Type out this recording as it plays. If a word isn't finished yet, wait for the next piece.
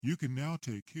You can now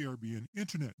take KRBN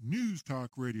Internet News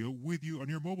Talk Radio with you on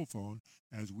your mobile phone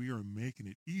as we are making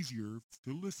it easier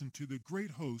to listen to the great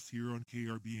hosts here on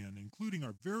KRBN, including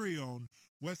our very own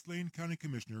West Lane County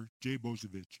Commissioner, Jay Boze.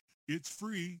 It's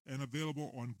free and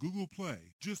available on Google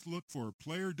Play. Just look for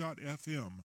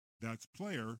player.fm. That's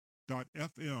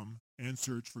player.fm and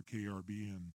search for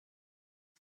KRBN.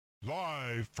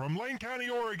 Live from Lane County,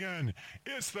 Oregon,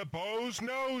 it's the Boze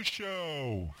Noze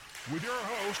Show with your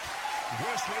host,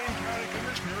 West Lane County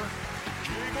Commissioner,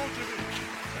 Jay Boze.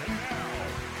 And now,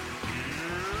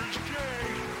 here's Jay.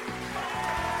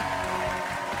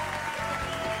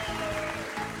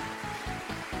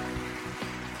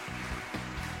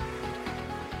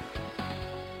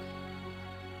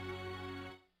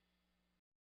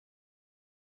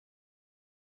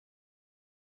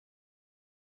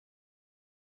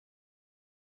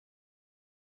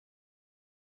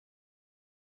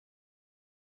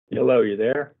 Hello, you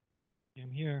there?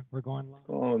 I'm here. We're going live. What's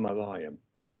going on with my volume?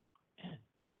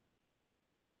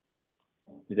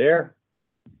 You there?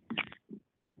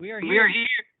 We are here.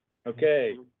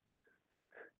 Okay.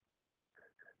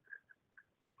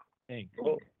 Thanks.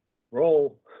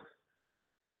 Roll.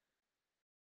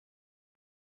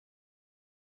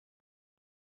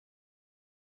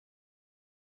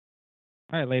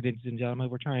 All right, ladies and gentlemen,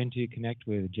 we're trying to connect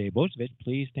with Jay Boze.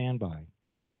 Please stand by.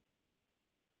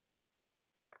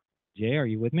 Jay, are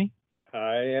you with me?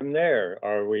 I am there.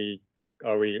 Are we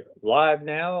live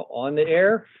now on the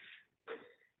air?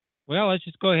 Well, let's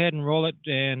just go ahead and roll it,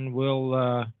 and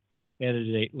we'll edit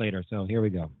it later. So here we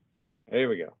go. Here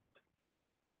we go.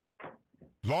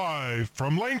 Live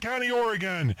from Lane County,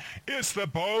 Oregon, it's the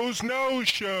Boze Noze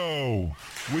Show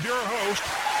with your host,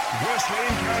 West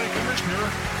Lane County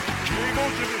Commissioner, Jay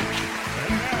Boze.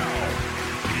 And now,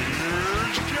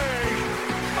 here's Jay.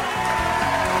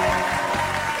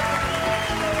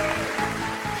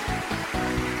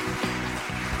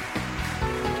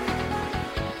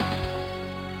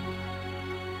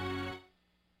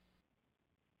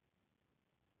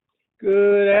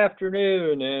 Good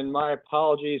afternoon, and my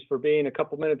apologies for being a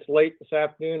couple minutes late this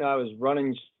afternoon. I was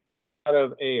running out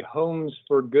of a Homes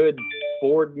for Good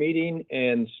board meeting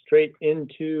and straight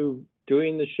into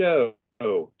doing the show.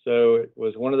 So it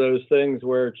was one of those things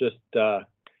where just not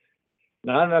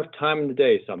enough time in the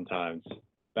day sometimes.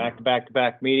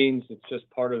 Back-to-back meetings, it's just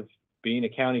part of being a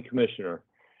county commissioner.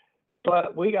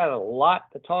 But we got a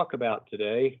lot to talk about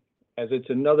today, as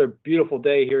it's another beautiful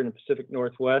day here in the Pacific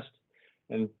Northwest.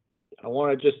 And I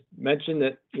want to just mention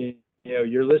that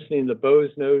you're listening to the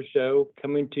Boze Noze Show,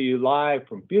 coming to you live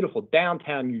from beautiful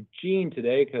downtown Eugene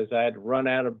today, because I had to run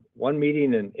out of one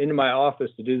meeting and into my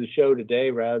office to do the show today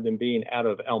rather than being out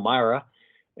of Elmira.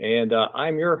 And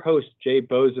I'm your host, Jay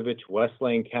Boze, West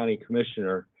Lane County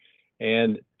Commissioner.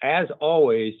 And as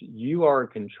always, you are in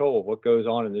control of what goes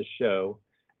on in this show.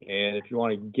 And if you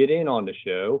want to get in on the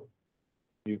show,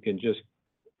 you can just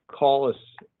call us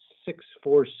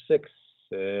 646.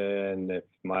 And if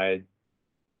I'm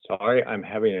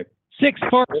having a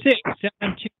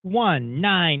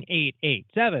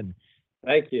 646-721-9887.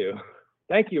 Thank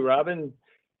you, Robin,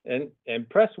 and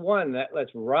press 1. That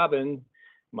lets Robin,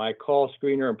 my call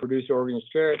screener and producer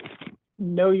orchestrator,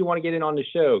 know you want to get in on the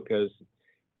show, because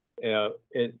if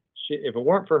it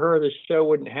weren't for her, the show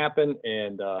wouldn't happen.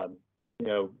 And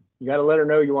you got to let her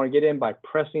know you want to get in by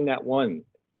pressing that 1.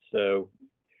 So,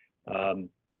 God,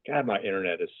 my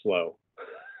internet is slow.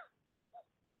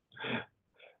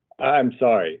 I'm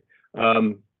sorry.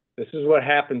 This is what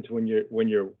happens when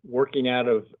you're working out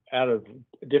of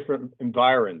different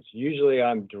environs. Usually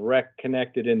I'm direct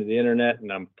connected into the internet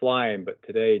and I'm flying, but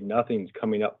today nothing's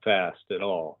coming up fast at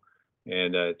all,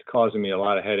 and it's causing me a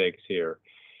lot of headaches here.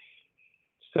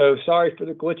 So sorry for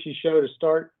the glitchy show to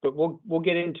start, but we'll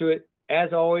get into it.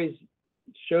 As always,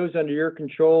 show's under your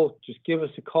control. Just give us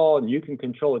a call and you can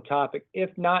control the topic. If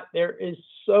not, there is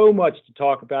so much to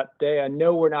talk about today. I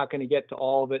know we're not going to get to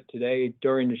all of it today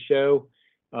during the show,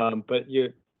 but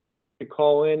you can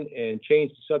call in and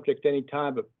change the subject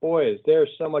anytime. But boy, is there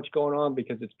so much going on,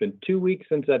 because it's been 2 weeks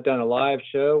since I've done a live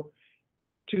show,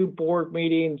 2 board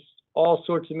meetings, all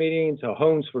sorts of meetings, a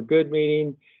Homes for Good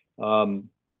meeting,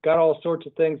 got all sorts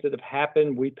of things that have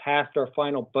happened. We passed our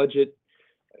final budget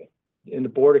in the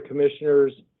Board of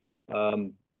Commissioners.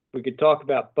 We could talk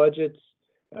about budgets.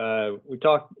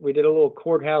 We did a little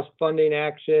courthouse funding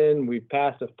action. We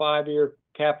passed a 5-year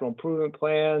capital improvement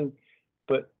plan.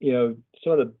 But,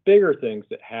 some of the bigger things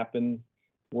that happened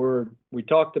were, we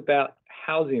talked about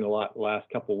housing a lot the last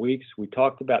couple of weeks. We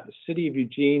talked about the City of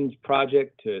Eugene's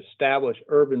project to establish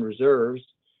urban reserves,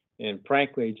 and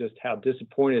frankly, just how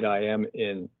disappointed I am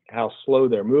in how slow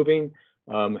they're moving.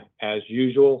 as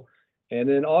usual. And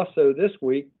then also this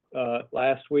week,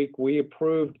 last week, we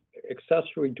approved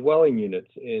accessory dwelling units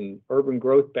in urban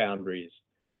growth boundaries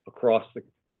across the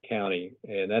county.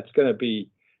 And that's going to be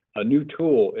a new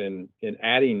tool in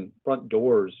adding front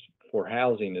doors for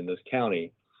housing in this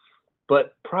county.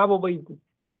 But probably the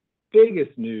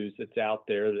biggest news that's out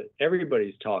there that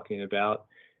everybody's talking about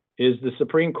is the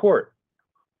Supreme Court.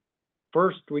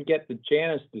 First, we get the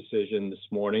Janus decision this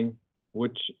morning,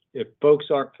 which, if folks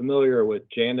aren't familiar with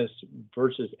Janus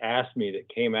versus AFSCME that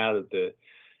came out of the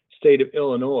state of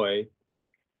Illinois,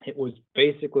 it was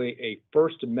basically a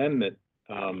First Amendment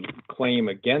claim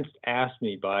against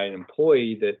AFSCME by an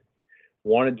employee that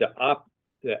wanted to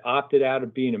opted out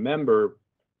of being a member,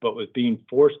 but was being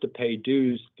forced to pay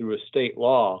dues through a state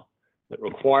law that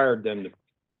required them to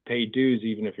pay dues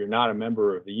even if you're not a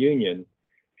member of the union.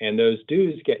 And those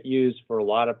dues get used for a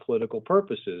lot of political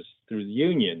purposes through the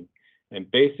union. And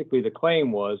basically the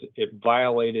claim was it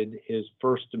violated his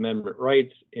First Amendment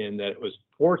rights in that it was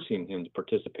forcing him to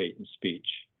participate in speech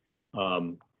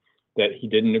that he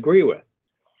didn't agree with.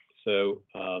 So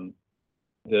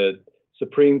the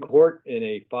Supreme Court, in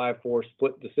a 5-4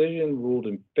 split decision, ruled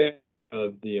in favor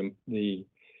of the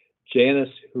Janus,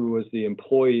 who was the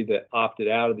employee that opted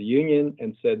out of the union,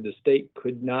 and said the state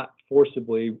could not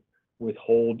forcibly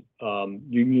withhold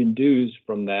union dues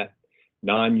from that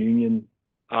non-union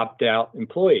opt-out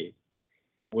employee,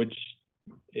 which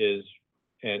is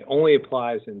and only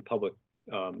applies in public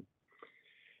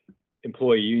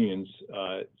employee unions.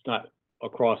 It's not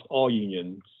across all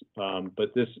unions,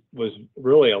 but this was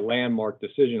really a landmark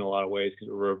decision in a lot of ways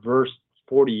because it reversed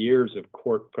 40 years of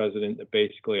court precedent that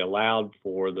basically allowed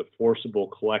for the forcible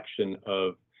collection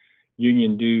of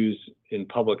union dues in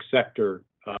public sector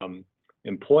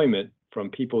employment from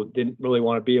people who didn't really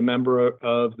want to be a member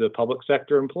of the public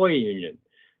sector employee union.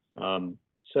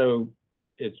 So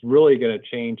it's really going to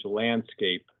change the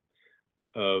landscape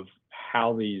of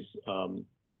how these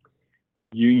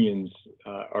unions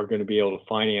are going to be able to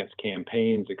finance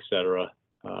campaigns, et cetera.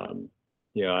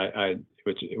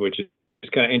 Which is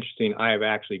kind of interesting. I have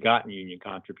actually gotten union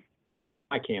contributions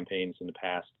to my campaigns in the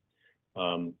past.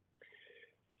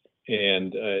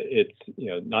 And it's,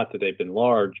 not that they've been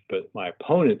large, but my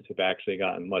opponents have actually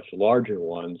gotten much larger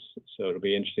ones. So it'll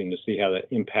be interesting to see how that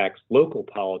impacts local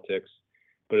politics.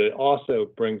 But it also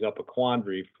brings up a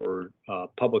quandary for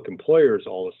public employers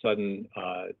all of a sudden.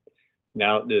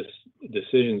 Now that this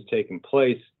decision's taken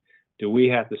place, do we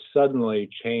have to suddenly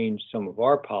change some of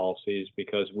our policies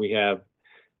because we have,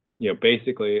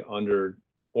 basically under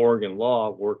Oregon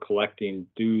law, we're collecting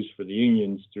dues for the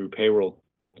unions through payroll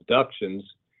deductions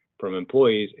from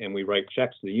employees, and we write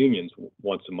checks to the unions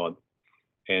once a month.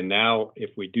 And now if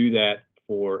we do that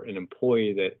for an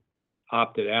employee that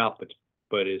opted out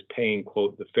but is paying,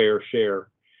 quote, the fair share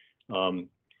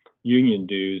union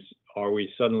dues, are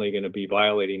we suddenly going to be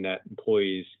violating that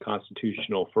employee's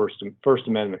constitutional First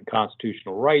Amendment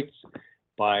constitutional rights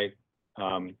by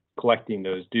collecting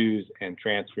those dues and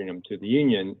transferring them to the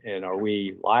union? And are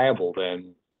we liable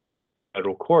then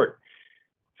federal court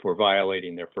for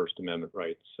violating their First Amendment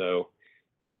rights? So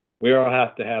we all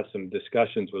have to have some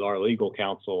discussions with our legal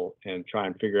counsel and try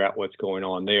and figure out what's going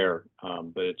on there.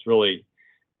 But it's really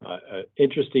an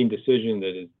interesting decision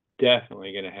that is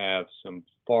definitely going to have some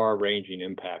far-ranging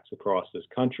impacts across this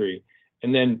country.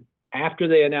 And then after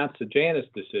they announced the Janus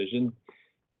decision,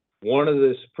 one of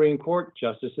the Supreme Court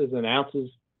justices announces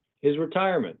his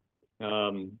retirement.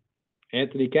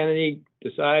 Anthony Kennedy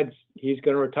decides he's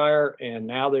going to retire, and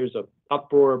now there's an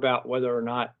uproar about whether or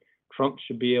not Trump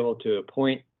should be able to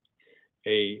appoint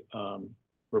a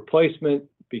replacement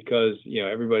because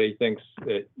everybody thinks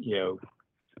that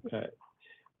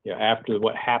after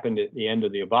what happened at the end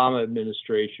of the Obama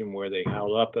administration, where they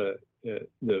held up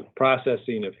the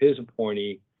processing of his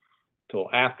appointee till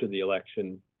after the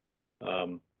election,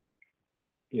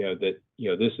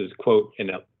 this is quote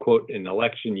an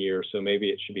election year, so maybe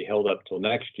it should be held up till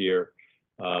next year,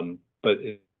 but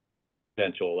it's a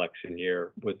potential election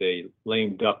year with a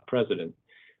lame duck president.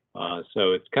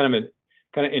 So it's kind of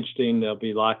interesting. There'll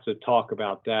be lots of talk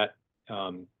about that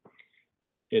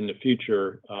in the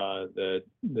future.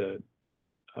 The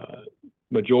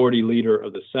majority leader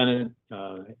of the Senate,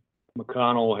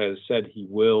 McConnell, has said he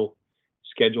will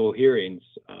schedule hearings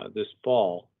this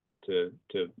fall to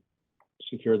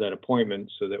secure that appointment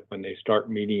so that when they start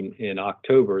meeting in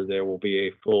October, there will be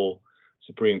a full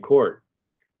Supreme Court.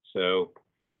 So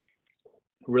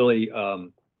really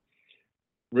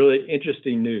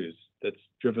interesting news that's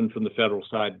driven from the federal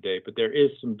side today, but there is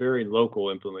some very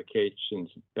local implications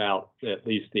about at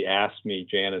least the AFSCME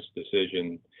Janus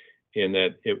decision, in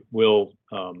that it will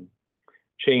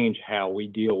change how we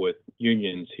deal with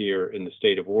unions here in the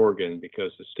state of Oregon,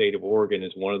 because the state of Oregon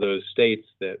is one of those states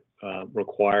that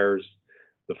requires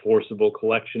the forcible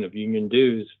collection of union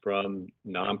dues from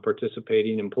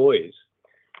non-participating employees.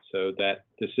 So that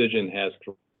decision has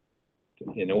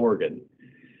in Oregon.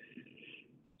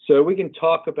 So we can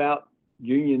talk about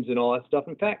unions and all that stuff.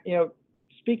 In fact,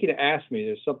 speaking of AFSCME,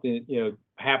 there's something,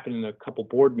 happened a couple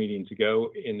board meetings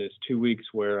ago in this 2 weeks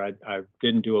where I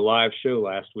didn't do a live show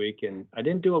last week. And I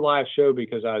didn't do a live show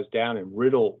because I was down in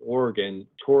Riddle, Oregon,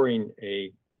 touring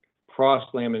a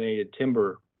cross-laminated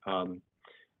timber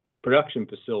production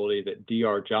facility that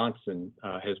D.R. Johnson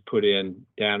has put in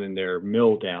down in their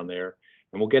mill down there.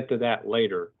 And we'll get to that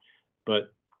later.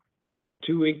 But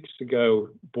 2 weeks ago,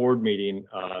 board meeting,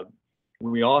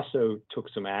 we also took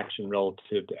some action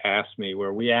relative to AFSCME,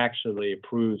 where we actually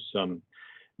approved some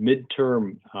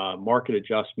midterm market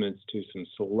adjustments to some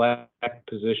select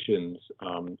positions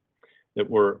that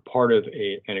were part of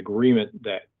an agreement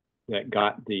that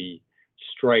got the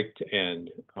strike to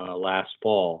end last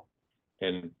fall.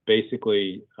 And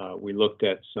basically, we looked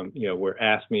at some, where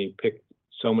AFSCME picked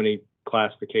so many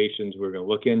classifications we're going to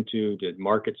look into, did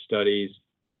market studies,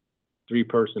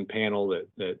 3-person panel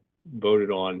that voted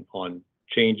on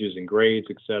changes in grades,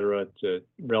 et cetera,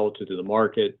 relative to the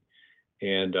market.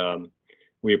 And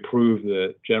we approved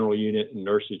the general unit and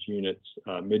nurses units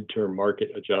midterm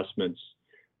market adjustments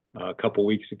a couple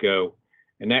weeks ago.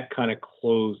 And that kind of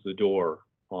closed the door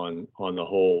on the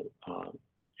whole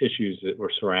issues that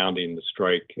were surrounding the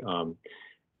strike.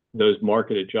 Those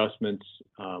market adjustments,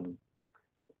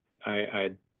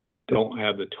 I don't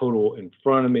have the total in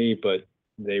front of me, but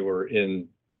they were in,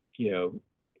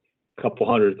 a couple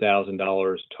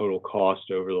 $100,000 total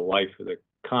cost over the life of the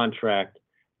contract,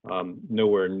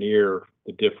 nowhere near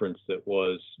the difference that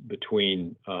was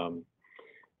between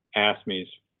AFSCME's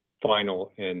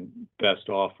final and best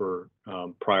offer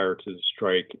prior to the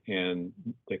strike and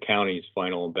the county's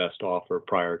final and best offer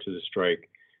prior to the strike.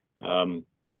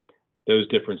 Those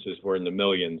differences were in the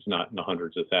millions, not in the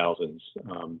hundreds of thousands,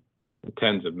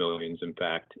 tens of millions, in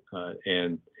fact.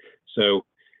 And so,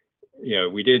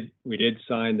 we did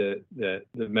sign the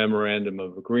memorandum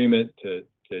of agreement to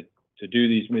do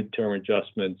these midterm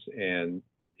adjustments, and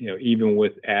even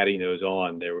with adding those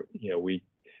on, we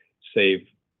saved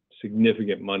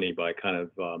significant money by kind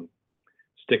of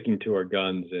sticking to our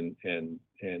guns and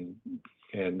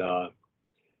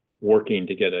working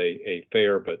to get a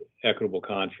fair but equitable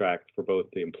contract for both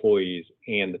the employees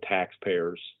and the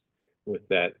taxpayers with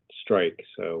that strike.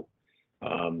 So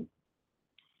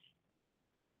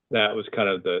that was kind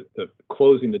of the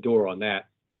closing the door on that.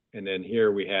 And then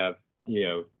here we have,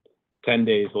 10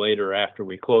 days later, after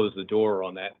we closed the door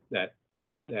on that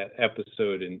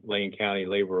episode in Lane County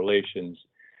Labor Relations,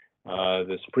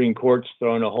 the Supreme Court's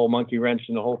thrown a whole monkey wrench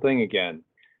in the whole thing again.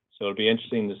 So it'll be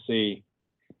interesting to see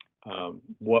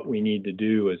what we need to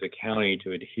do as a county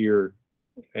to adhere,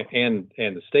 and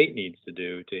the state needs to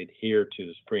do to adhere to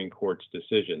the Supreme Court's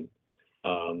decision,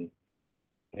 and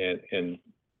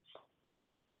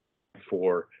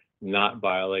for not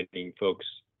violating folks'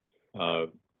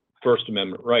 First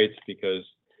Amendment rights, because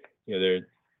they're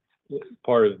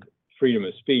part of freedom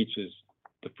of speech is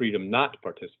the freedom not to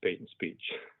participate in speech,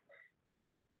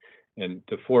 and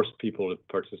to force people to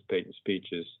participate in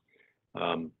speech is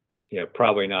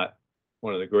probably not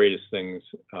one of the greatest things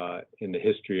in the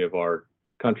history of our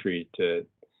country to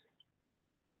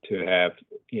have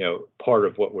part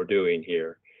of what we're doing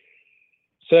here.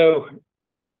 So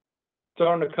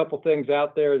throwing a couple things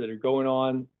out there that are going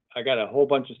on. I got a whole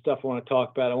bunch of stuff I want to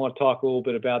talk about. I want to talk a little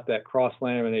bit about that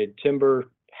cross-laminated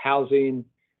timber housing.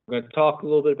 I'm going to talk a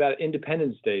little bit about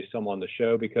Independence Day some on the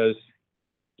show, because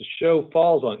the show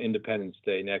falls on Independence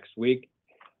Day next week.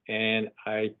 And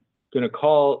I'm going to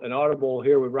call an audible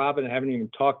here with Robin. I haven't even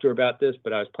talked to her about this,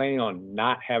 but I was planning on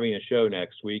not having a show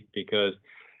next week, because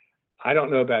I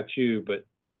don't know about you, but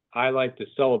I like to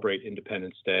celebrate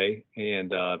Independence Day.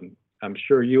 And I'm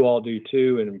sure you all do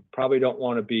too, and probably don't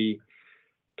want to be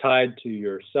tied to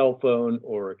your cell phone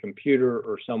or a computer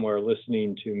or somewhere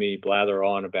listening to me blather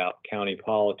on about county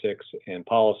politics and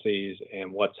policies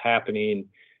and what's happening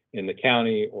in the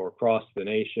county or across the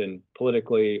nation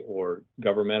politically or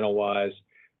governmental wise.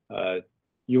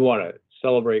 You want to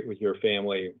celebrate with your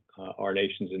family our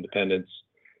nation's independence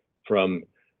from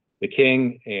the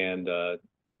king, and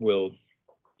we'll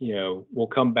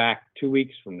come back 2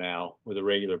 weeks from now with a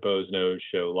regular Boze Noze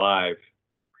show live.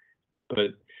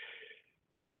 But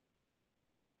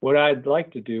what I'd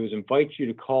like to do is invite you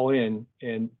to call in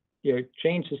and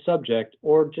change the subject,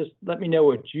 or just let me know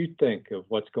what you think of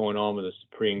what's going on with the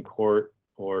Supreme Court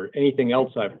or anything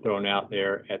else I've thrown out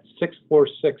there at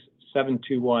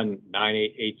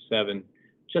 646-721-9887.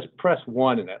 Just press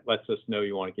 1, and that lets us know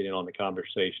you want to get in on the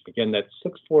conversation. Again, that's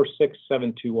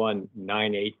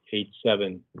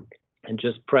 646-721-9887, and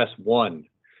just press 1.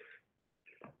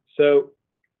 So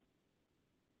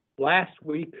last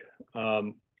week,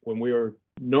 when we were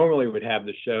normally would have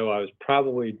the show, I was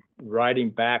probably riding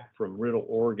back from Riddle,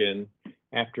 Oregon,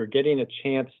 after getting a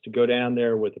chance to go down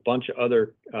there with a bunch of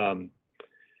other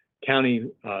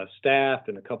county staff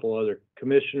and a couple other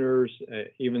commissioners,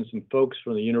 even some folks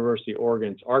from the University of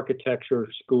Oregon's Architecture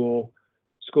School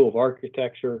of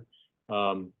Architecture,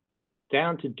 down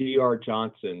to D.R.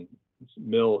 Johnson's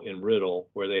mill in Riddle,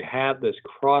 where they have this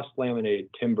cross-laminated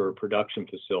timber production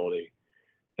facility.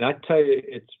 And I tell you,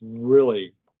 it's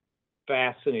really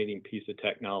fascinating piece of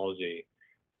technology.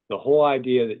 The whole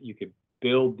idea that you could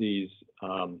build these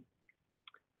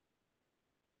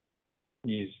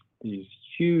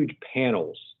huge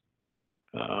panels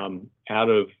out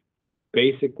of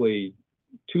basically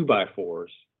 2x4s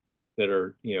that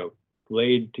are,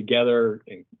 laid together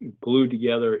and glued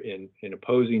together in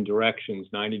opposing directions,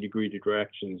 90-degree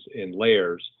directions in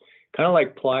layers, kind of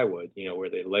like plywood, where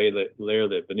they layer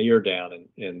the veneer down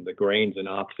and the grains in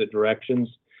opposite directions.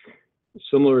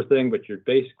 Similar thing, but you're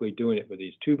basically doing it with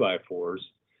these 2x4s.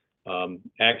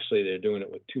 Actually, they're doing it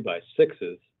with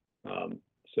 2x6s.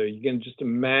 So you can just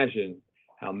imagine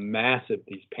how massive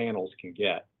these panels can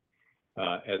get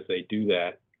as they do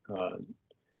that.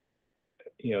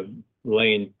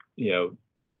 Laying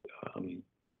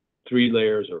 3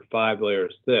 layers or 5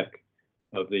 layers thick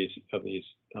of these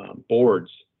boards.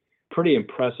 Pretty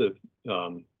impressive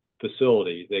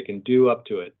facility. They can do up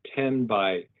to a 10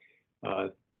 by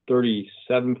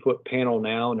 37-foot panel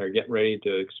now, and they're getting ready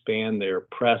to expand their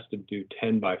press to do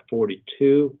 10 by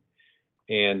 42.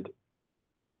 And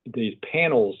these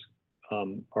panels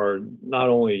are not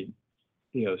only,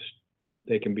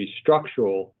 they can be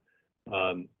structural.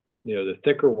 The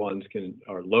thicker ones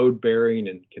are load bearing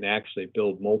and can actually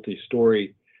build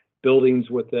multi-story buildings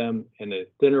with them. And the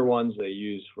thinner ones they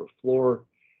use for floor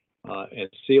and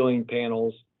ceiling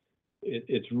panels.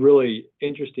 It's really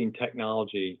interesting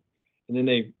technology. And then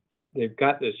they've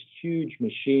got this huge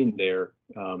machine there,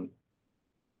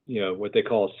 what they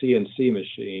call a CNC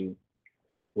machine,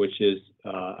 which is,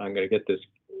 I'm going to get this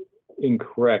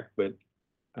incorrect, but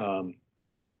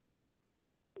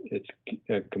it's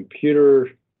a computer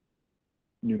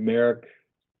numeric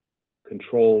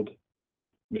controlled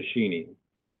machining,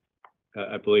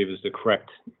 I believe is the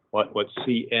correct, what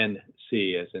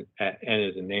CNC as in N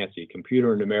as in Nancy,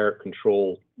 computer numeric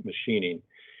control machining.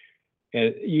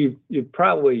 And you've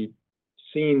probably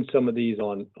seen some of these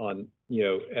on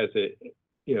as a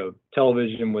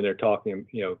television when they're talking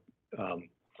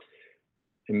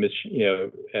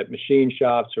at machine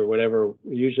shops or whatever,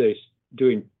 usually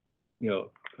doing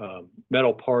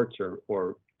metal parts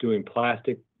or doing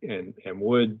plastic and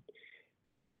wood,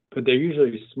 but they're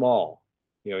usually small,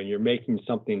 and you're making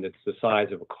something that's the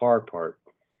size of a car part.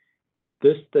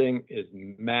 This thing is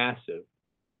massive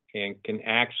and can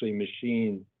actually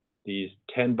machine these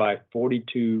 10 by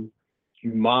 42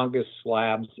 humongous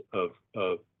slabs of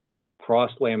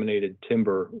cross-laminated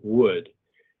timber wood.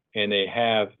 And they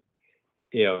have,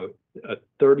 a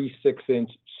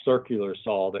 36-inch circular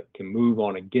saw that can move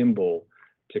on a gimbal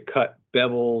to cut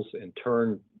bevels and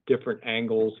turn different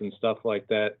angles and stuff like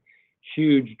that.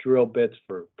 Huge drill bits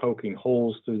for poking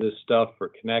holes through this stuff for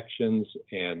connections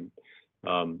and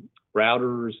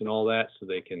routers and all that, so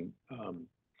they can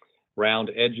round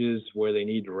edges where they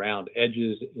need to round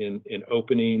edges in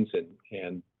openings,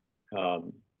 and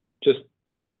just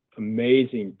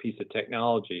amazing piece of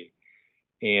technology.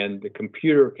 And the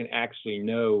computer can actually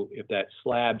know if that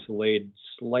slab's laid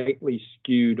slightly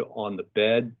skewed on the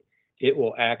bed, it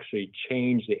will actually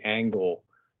change the angle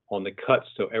on the cuts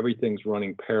so everything's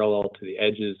running parallel to the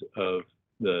edges of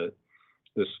the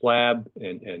slab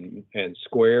and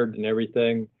squared and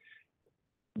everything.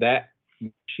 That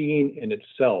machine in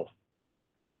itself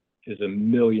is $1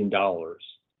 million,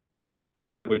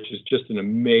 which is just an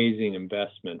amazing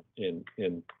investment in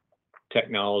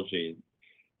technology.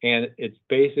 And it's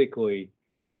basically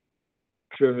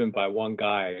driven by one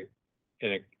guy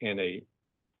and a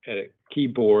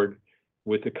keyboard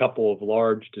with a couple of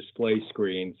large display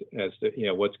screens as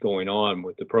to what's going on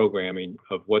with the programming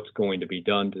of what's going to be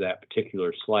done to that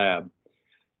particular slab.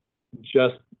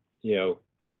 Just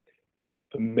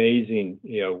amazing,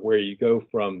 where you go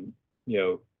from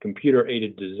computer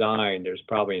aided design. There's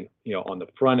probably on the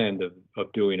front end of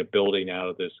doing a building out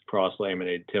of this cross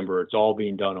laminated timber, it's all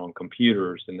being done on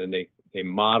computers, and then they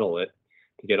model it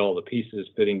to get all the pieces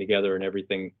fitting together and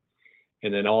everything.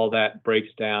 and then all that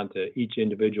breaks down to each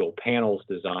individual panel's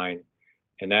design,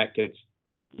 and that gets,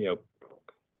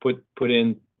 put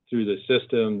in through the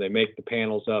system. They make the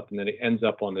panels up, and then it ends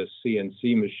up on this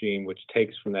CNC machine, which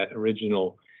takes from that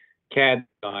original CAD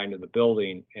design of the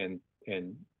building and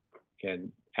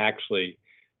actually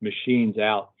machines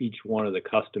out each one of the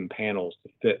custom panels to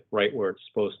fit right where it's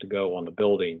supposed to go on the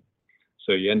building.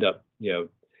 So you end up,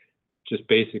 just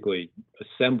basically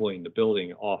assembling the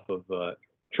building off of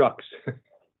trucks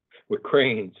with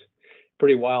cranes.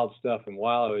 Pretty wild stuff. And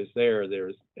while I was there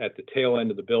was at the tail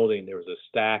end of the building, there was a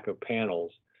stack of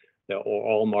panels that were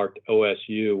all marked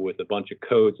OSU with a bunch of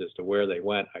codes as to where they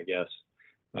went, I guess,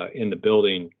 in the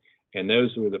building. And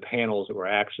those were the panels that were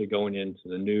actually going into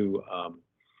the new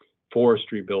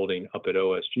forestry building up at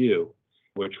OSU,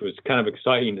 which was kind of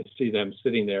exciting to see them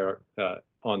sitting there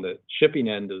on the shipping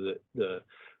end of the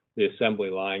assembly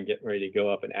line, getting ready to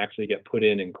go up and actually get put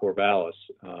in Corvallis.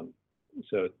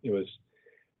 So it was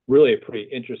really a pretty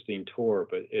interesting tour,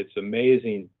 but it's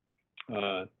amazing.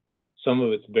 Some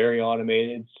of it's very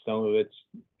automated, some of it's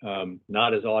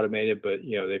not as automated, but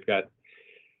they've got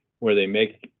where they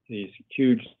make these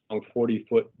huge long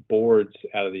 40-foot boards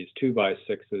out of these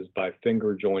 2x6s by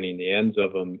finger joining the ends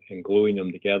of them and gluing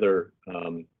them together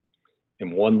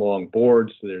in one long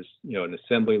board. So there's an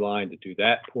assembly line to do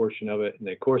that portion of it, and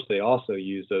of course they also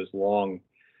use those long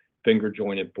finger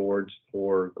jointed boards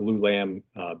for glulam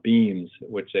beams,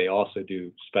 which they also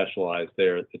do specialize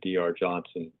there at the D.R.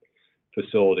 Johnson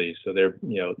facility. So they're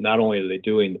not only are they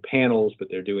doing the panels, but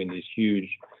they're doing these huge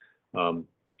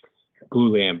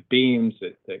glulam beams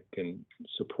that can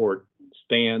support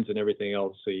stands and everything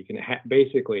else. So you can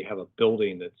basically have a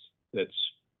building that's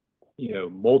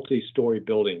multi-story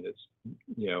building that's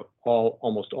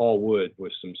almost all wood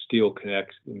with some steel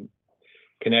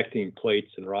connecting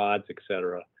plates and rods,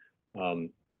 etc.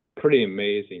 Pretty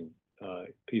amazing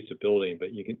piece of building.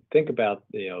 But you can think about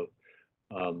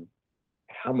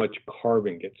how much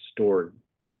carbon gets stored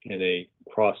in a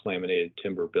cross-laminated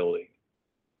timber building,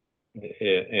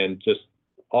 and just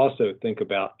also think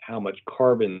about how much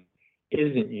carbon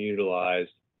isn't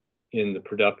utilized in the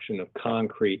production of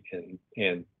concrete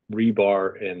and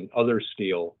rebar and other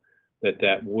steel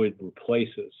that wood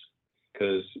replaces,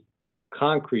 because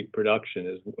concrete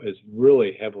production is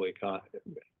really heavily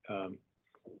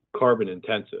carbon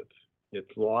intensive.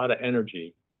 It's a lot of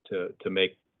energy to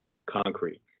make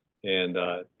concrete, and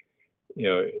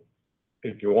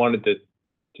if you wanted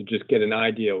to just get an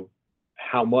idea of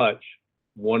how much,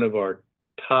 one of our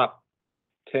top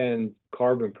 10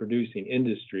 carbon producing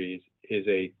industries is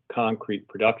a concrete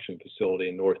production facility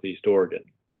in Northeast Oregon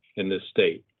in this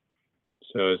state.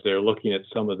 So as they're looking at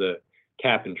some of the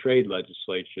cap and trade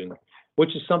legislation,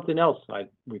 which is something else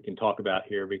we can talk about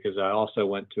here, because I also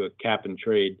went to a cap and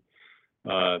trade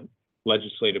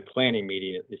legislative planning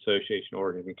meeting at the Association of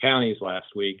Oregon Counties last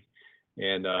week,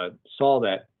 and saw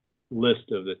that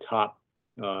list of the top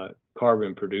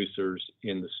carbon producers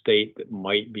in the state that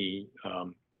might be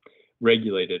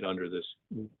regulated under this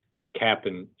cap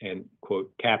and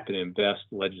quote cap and invest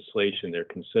legislation they're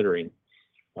considering.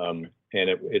 And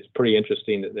it's pretty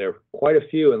interesting that there are quite a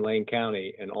few in Lane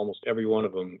County, and almost every one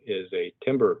of them is a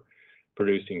timber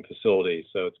producing facility.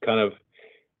 So it's kind of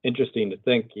interesting to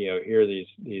think, here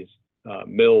these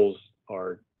mills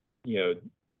are,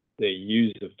 they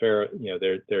use the fair,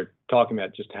 they're talking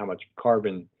about just how much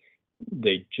carbon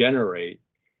they generate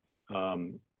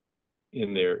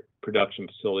in their production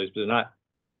facilities, but they're not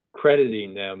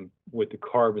crediting them with the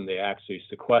carbon they actually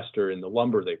sequester in the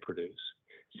lumber they produce.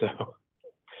 So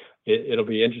it'll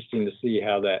be interesting to see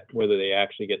how whether they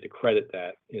actually get to credit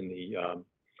that in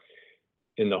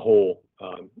the whole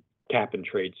cap and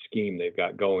trade scheme they've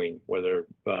got going, whether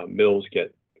mills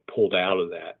get pulled out of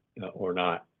that or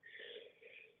not.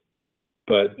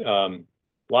 But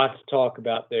lots to talk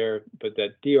about there. But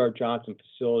that D.R. Johnson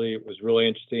facility was really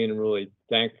interesting, and really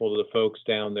thankful to the folks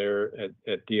down there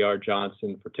at D.R.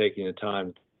 Johnson for taking the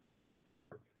time.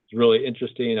 It's really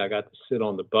interesting. I got to sit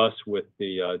on the bus with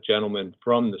the gentleman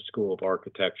from the School of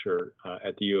Architecture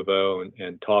at the U of O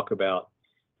and talk about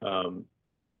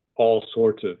all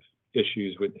sorts of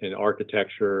issues within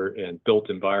architecture and built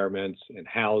environments and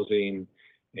housing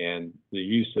and the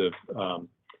use of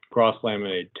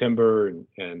cross-laminated timber.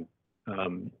 And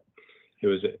it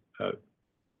was a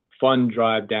fun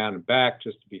drive down and back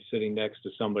just to be sitting next to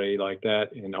somebody like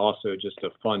that, and also just a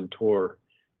fun tour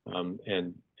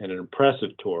and an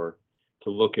impressive tour to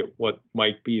look at what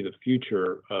might be the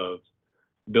future of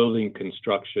building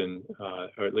construction,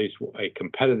 or at least a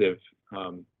competitive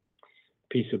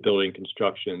piece of building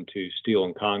construction to steel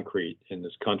and concrete in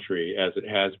this country, as it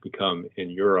has become in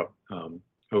Europe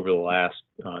over the last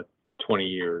 20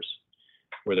 years,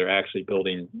 where they're actually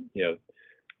building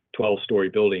 12-story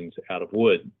buildings out of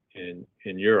wood in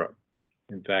Europe.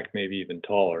 In fact, maybe even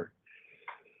taller.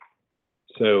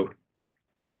 So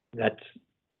that's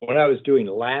what I was doing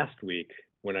last week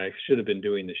when I should have been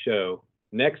doing the show.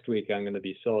 Next week, I'm going to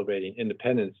be celebrating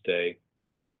Independence Day,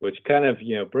 which kind of,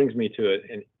 brings me to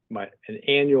an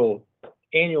annual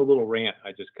little rant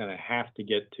I just kind of have to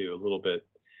get to a little bit,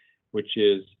 which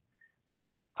is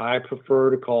I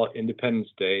prefer to call it Independence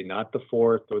Day, not the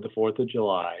 4th or the 4th of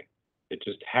July. It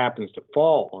just happens to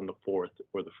fall on the 4th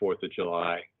or the 4th of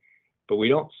July, but we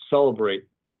don't celebrate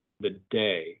the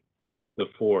day, the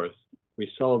 4th. We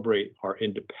celebrate our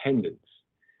independence.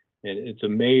 And it's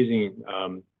amazing,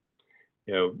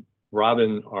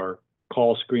 Robin, our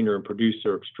call screener and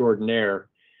producer extraordinaire,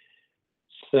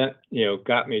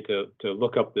 got me to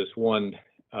look up this one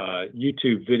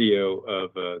YouTube video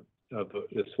of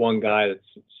this one guy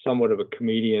that's somewhat of a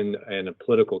comedian and a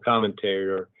political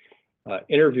commentator,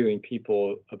 interviewing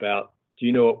people about, do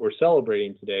you know what we're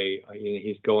celebrating today?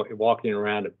 He's walking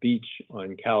around a beach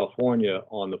in California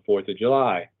on the 4th of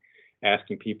July,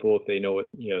 asking people if they know it.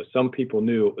 Some people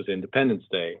knew it was Independence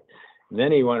Day. And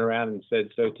then he went around and said,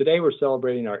 so today we're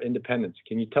celebrating our independence.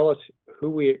 Can you tell us who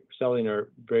we're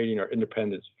celebrating our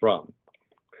independence from?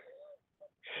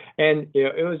 And,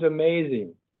 it was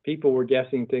amazing. People were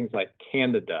guessing things like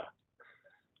Canada.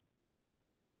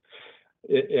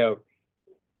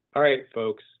 All right,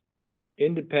 folks,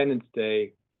 Independence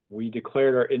Day, we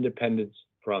declared our independence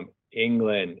from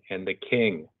England and the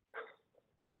King.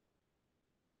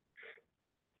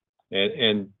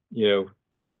 And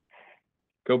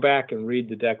go back and read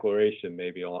the Declaration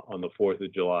maybe on the 4th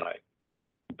of July,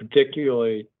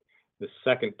 particularly the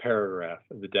second paragraph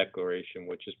of the Declaration,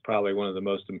 which is probably one of the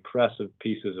most impressive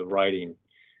pieces of writing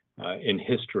in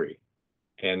history.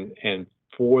 And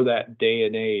for that day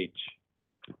and age,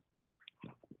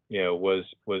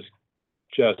 was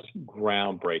just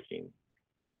groundbreaking.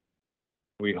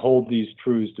 We hold these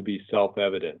truths to be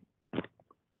self-evident.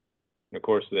 And of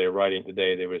course, they were writing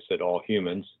today, they would have said all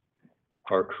humans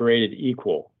are created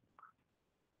equal.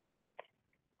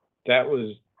 That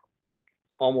was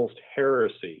almost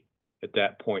heresy at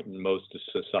that point in most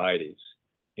societies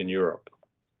in Europe.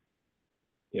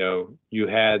 You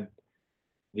had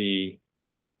the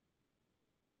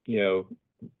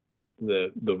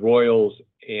royals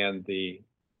and the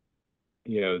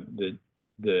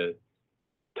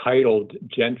titled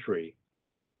gentry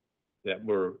that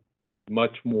were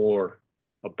much more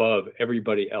above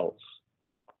everybody else,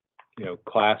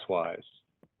 class-wise,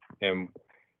 and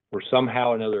were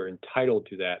somehow or another entitled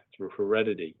to that through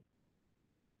heredity.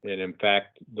 And in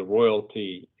fact, the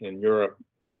royalty in Europe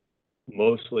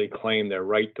mostly claimed their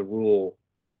right to rule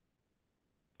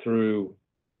through,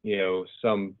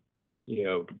 some,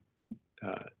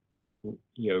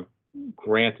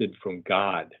 granted from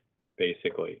God,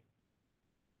 basically.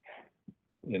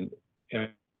 And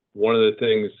one of the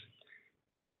things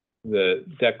the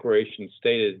Declaration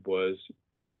stated was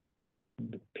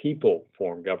the people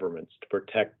form governments to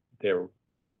protect their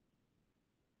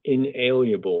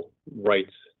inalienable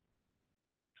rights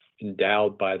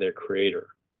endowed by their creator,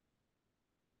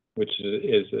 which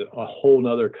is a whole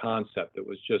nother concept that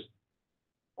was just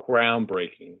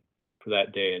groundbreaking for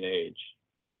that day and age.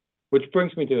 Which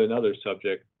brings me to another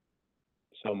subject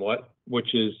somewhat,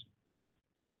 which is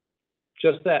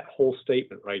just that whole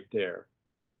statement right there.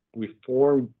 We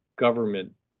form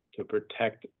government to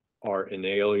protect our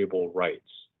inalienable rights.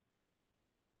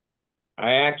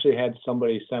 I actually had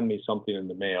somebody send me something in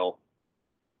the mail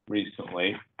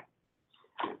recently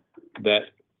that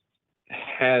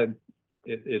had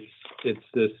it's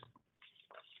this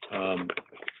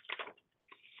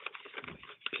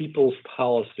people's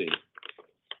policy,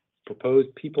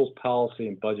 proposed people's policy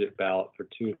and budget ballot for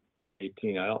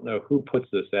 2018. I don't know who puts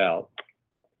this out,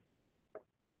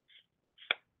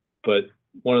 but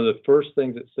one of the first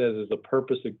things it says is the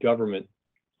purpose of government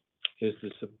is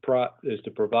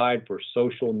to provide for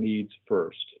social needs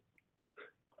first,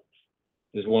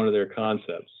 is one of their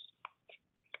concepts.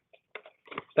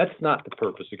 That's not the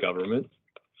purpose of government.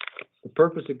 The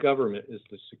purpose of government is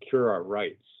to secure our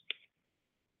rights.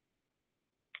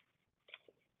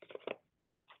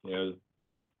 And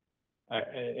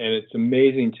it's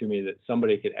amazing to me that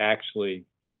somebody could actually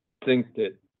think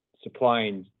that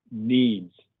supplying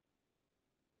needs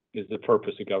is the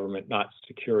purpose of government, not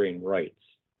securing rights.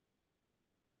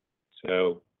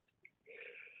 So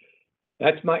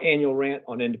that's my annual rant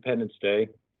on Independence Day.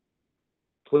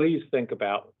 Please think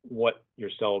about what you're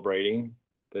celebrating.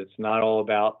 It's not all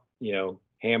about,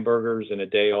 hamburgers and a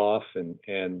day off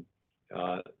and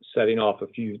setting off a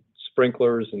few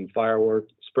sprinklers and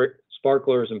fireworks,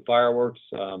 sparklers and fireworks,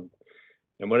 and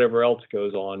whatever else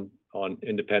goes on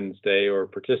Independence Day, or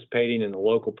participating in the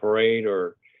local parade,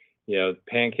 or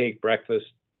pancake breakfast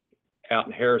out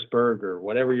in Harrisburg, or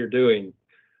whatever you're doing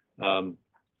for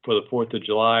the 4th of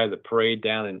July, the parade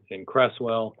down in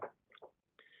Cresswell.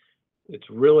 It's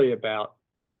really about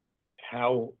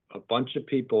how a bunch of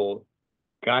people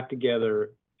got together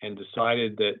and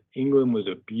decided that England was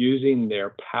abusing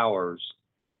their powers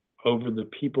over the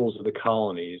peoples of the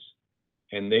colonies,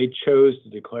 and they chose to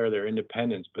declare their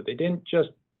independence. But they didn't just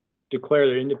declare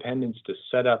their independence to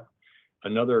set up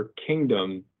another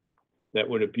kingdom that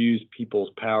would abuse people's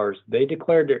powers. They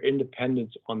declared their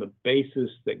independence on the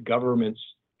basis that governments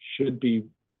should be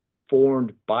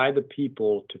formed by the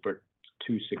people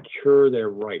to secure their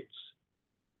rights,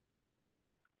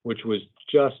 which was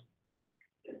just,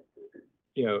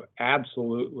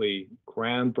 absolutely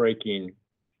groundbreaking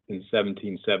in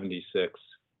 1776,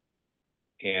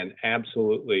 and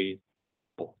absolutely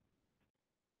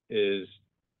is,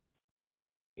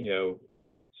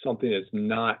 something that's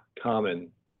not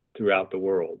common throughout the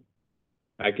world.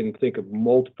 I can think of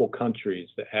multiple countries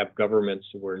that have governments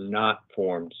that were not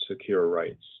formed to secure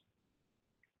rights.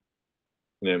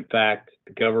 And in fact,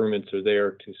 the governments are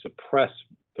there to suppress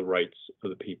the rights of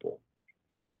the people.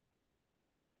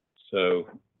 So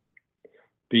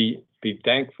be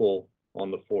thankful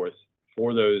on the 4th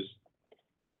for those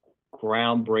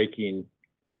groundbreaking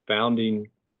founding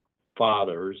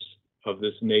fathers of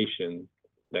this nation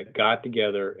that got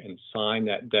together and signed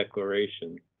that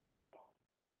declaration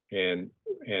and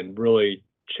really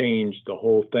changed the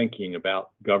whole thinking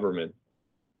about government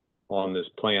on this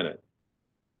planet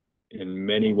in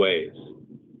many ways.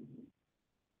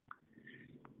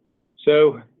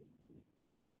 So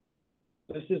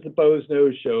this is the Boze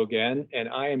Noze Show again, and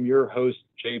I am your host,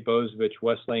 Jay Bozevich,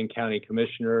 West Lane County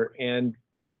Commissioner. And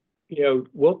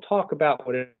we'll talk about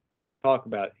whatever we talk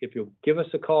about. If you'll give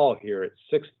us a call here at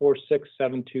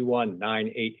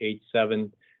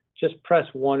 646-721-9887, just press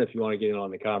 1 if you want to get in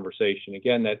on the conversation.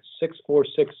 Again, that's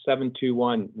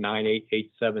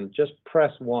 646-721-9887. Just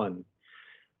press 1.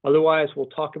 Otherwise, we'll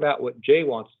talk about what Jay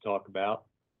wants to talk about.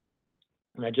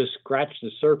 And I just scratched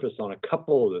the surface on a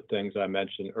couple of the things I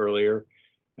mentioned earlier.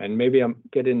 And maybe I'm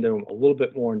getting into them a little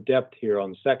bit more in depth here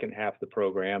on the second half of the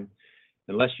program.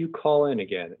 Unless you call in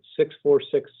again at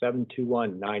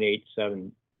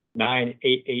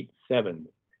 646-721-9887,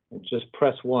 and just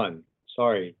press 1.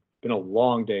 Sorry, it's been a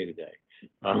long day today.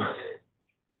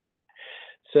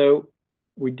 So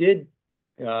we did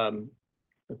a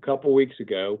couple weeks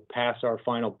ago pass our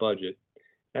final budget.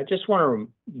 I just want to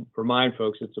remind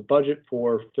folks, it's a budget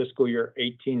for fiscal year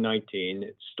 18-19.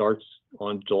 It starts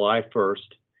on July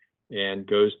 1st and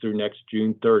goes through next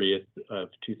June 30th of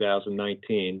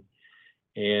 2019.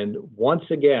 And once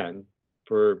again,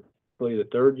 for really the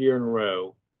third year in a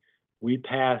row, we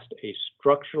passed a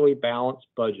structurally balanced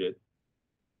budget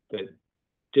that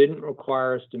didn't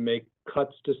require us to make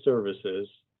cuts to services,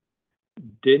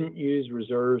 didn't use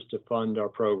reserves to fund our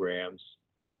programs.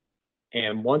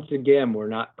 And once again, we're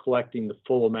not collecting the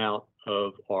full amount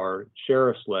of our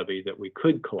sheriff's levy that we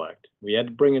could collect. We had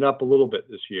to bring it up a little bit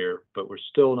this year, but we're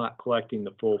still not collecting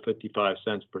the full 55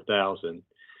 cents per thousand.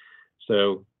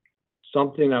 So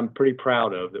something I'm pretty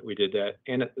proud of that we did that.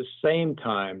 And at the same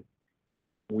time,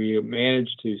 we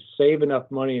managed to save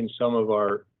enough money in some of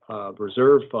our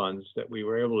reserve funds that we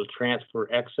were able to transfer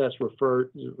excess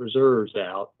reserves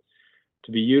out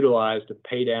to be utilized to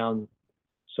pay down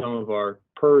some of our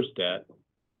PERS debt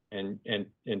and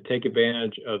take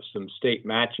advantage of some state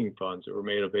matching funds that were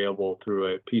made available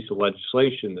through a piece of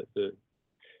legislation that the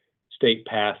state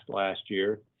passed last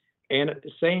year. And at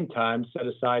the same time, set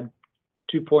aside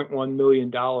 $2.1 million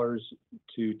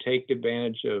to take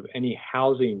advantage of any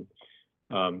housing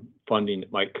funding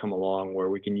that might come along, where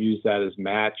we can use that as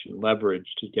match and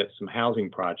leverage to get some housing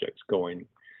projects going.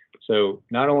 So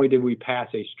not only did we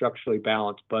pass a structurally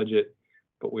balanced budget,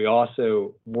 but we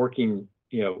also working,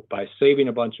 by saving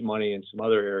a bunch of money in some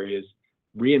other areas,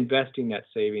 reinvesting that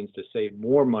savings to save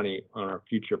more money on our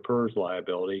future PERS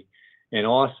liability, and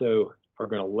also are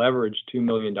going to leverage $2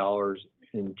 million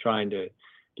in trying to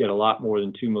get a lot more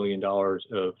than $2 million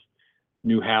of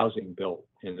new housing built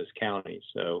in this county.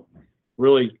 So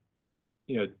really,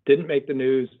 didn't make the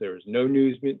news. There was no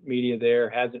news media there,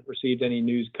 hasn't received any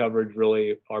news coverage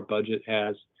really. Our budget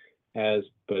has,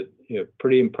 but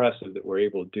pretty impressive that we're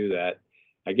able to do that.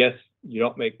 I guess you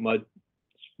don't make much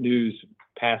news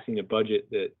passing a budget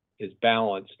that is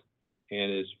balanced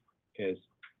and is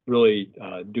really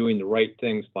doing the right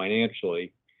things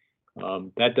financially.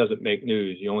 That doesn't make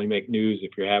news. You only make news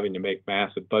if you're having to make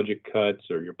massive budget cuts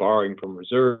or you're borrowing from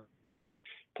reserve,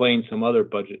 playing some other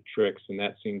budget tricks, and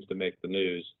that seems to make the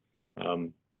news.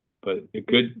 But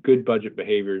good budget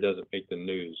behavior doesn't make the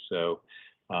news. So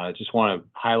I just want to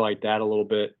highlight that a little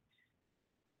bit.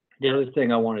 The other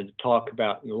thing I wanted to talk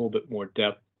about in a little bit more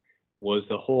depth was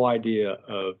the whole idea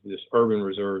of this urban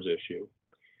reserves issue.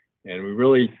 And we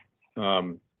really,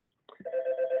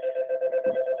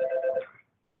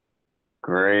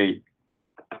 great.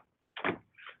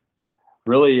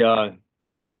 Really,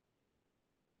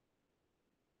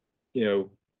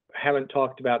 haven't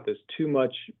talked about this too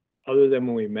much other than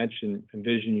when we mentioned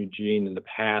Envision Eugene in the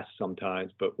past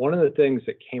sometimes. But one of the things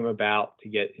that came about to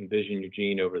get Envision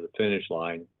Eugene over the finish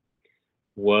line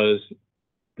was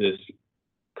this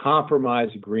compromise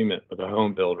agreement with the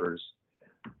home builders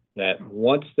that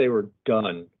once they were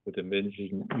done with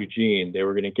Envision Eugene, they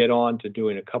were going to get on to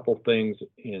doing a couple things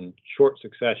in short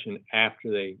succession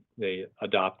after they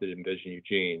adopted Envision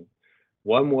Eugene.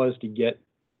 One was to get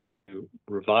to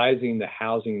revising the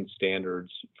housing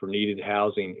standards for needed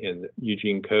housing in the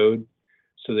Eugene Code,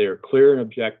 so they are clear and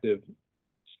objective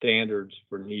standards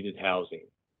for needed housing.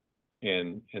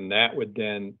 And that would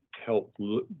then help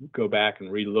go back and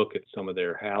relook at some of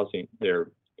their housing, their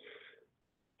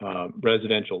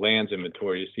residential lands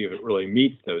inventory to see if it really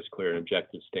meets those clear and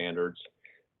objective standards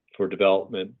for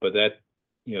development. But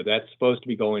that's supposed to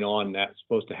be going on. And that's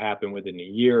supposed to happen within a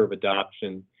year of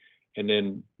adoption. And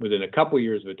then within a couple of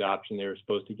years of adoption, they were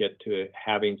supposed to get to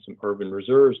having some urban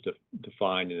reserves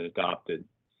defined and adopted.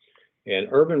 And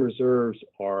urban reserves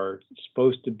are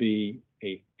supposed to be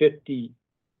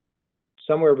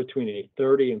somewhere between a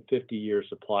 30 and 50-year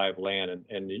supply of land.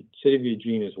 And the city of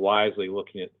Eugene is wisely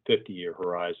looking at the 50-year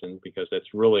horizon because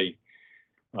that's really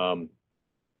the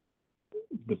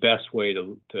best way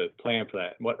to plan for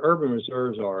that. And what urban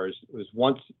reserves are is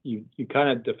once you kind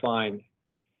of define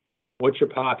what's your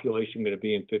population going to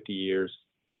be in 50 years,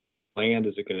 land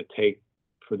is it going to take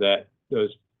for those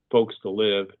folks to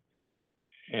live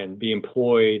and be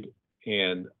employed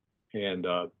and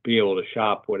be able to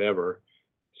shop, whatever,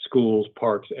 schools,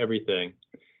 parks, everything.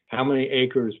 How many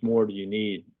acres more do you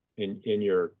need in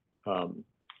your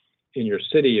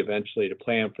city eventually to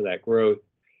plan for that growth?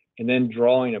 And then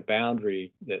drawing a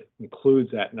boundary that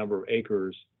includes that number of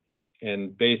acres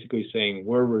and basically saying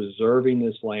we're reserving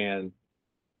this land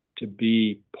to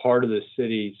be part of the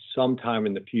city sometime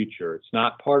in the future. It's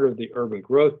not part of the urban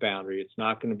growth boundary. It's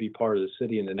not going to be part of the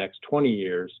city in the next 20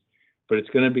 years, but it's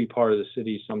going to be part of the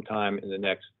city sometime in the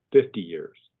next 50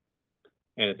 years.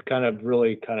 And it's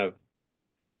really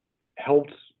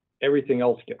helps everything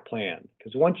else get planned.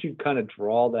 Because once you kind of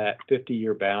draw that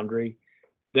 50-year boundary,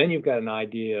 then you've got an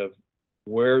idea of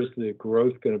where's the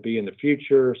growth going to be in the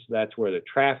future. So that's where the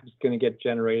traffic's going to get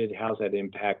generated. How's that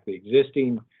impact the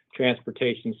existing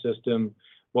transportation system?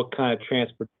 What kind of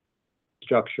transport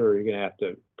structure are you going to have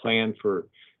to plan for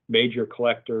major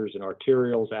collectors and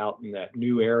arterials out in that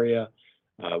new area?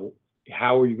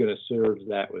 How are you going to serve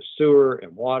that with sewer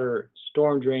and water,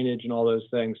 storm drainage, and all those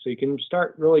things? So you can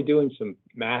start really doing some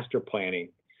master planning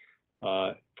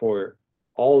for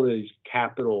all of these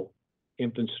capital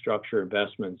infrastructure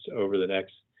investments over the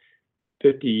next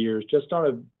 50 years, just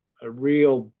on a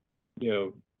real,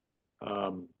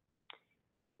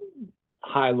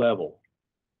 high level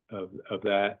of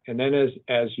that. And then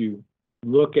as you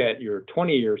look at your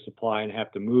 20-year supply and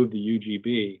have to move the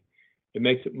UGB, it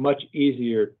makes it much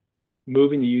easier.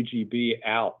 Moving the UGB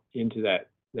out into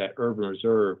that urban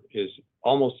reserve is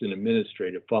almost an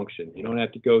administrative function. You don't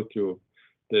have to go through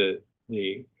the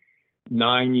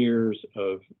 9 years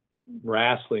of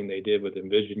wrestling they did with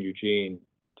Envision Eugene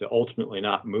to ultimately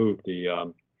not move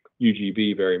the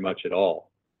UGB very much at all.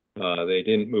 They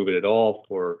didn't move it at all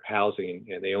for housing,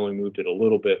 and they only moved it a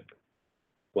little bit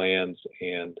for lands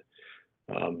and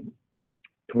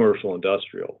commercial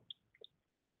industrial,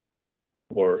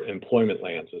 or employment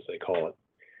lands, as they call it.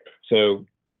 So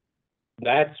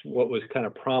that's what was kind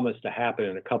of promised to happen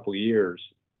in a couple of years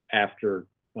after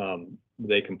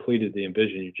they completed the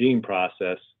Envision Eugene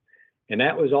process. And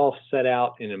that was all set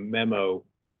out in a memo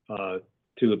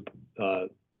to the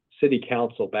city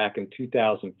council back in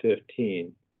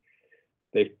 2015.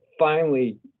 They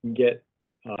finally get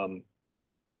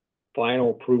final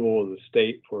approval of the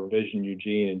state for Envision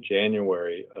Eugene in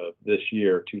January of this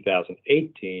year,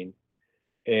 2018.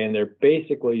 And they're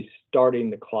basically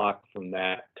starting the clock from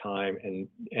that time.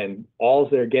 And all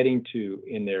they're getting to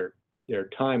in their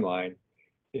timeline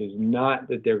is not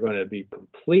that they're going to be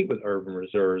complete with urban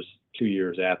reserves 2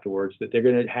 years afterwards, that they're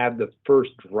going to have the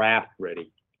first draft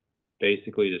ready,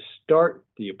 basically to start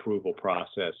the approval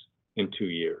process in 2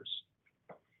 years.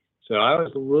 So I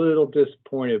was a little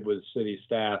disappointed with city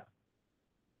staff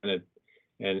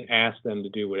and asked them to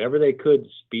do whatever they could to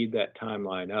speed that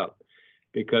timeline up,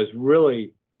 because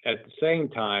really at the same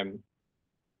time,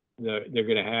 they're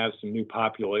going to have some new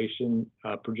population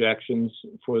projections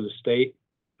for the state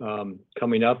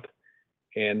coming up,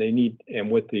 and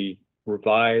with the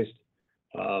revised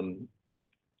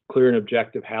clear and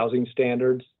objective housing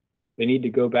standards, they need to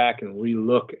go back and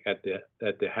relook at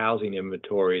the housing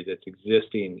inventory that's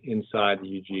existing inside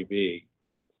the UGB,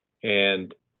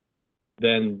 and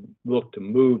then look to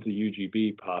move the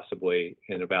UGB possibly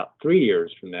in about 3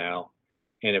 years from now.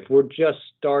 And if we're just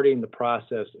starting the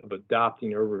process of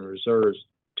adopting urban reserves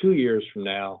 2 years from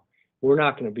now, we're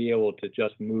not going to be able to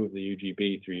just move the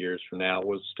UGB 3 years from now.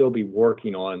 We'll still be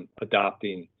working on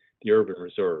adopting the urban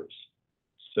reserves.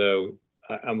 So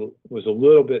I was a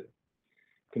little bit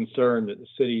concerned that the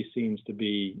city seems to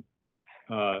be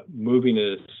moving at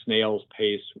a snail's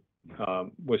pace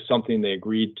with something they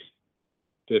agreed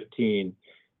to 15,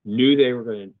 knew they were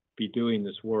going to be doing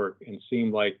this work, and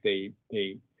seemed like they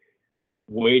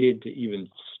waited to even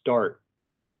start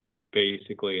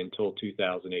basically until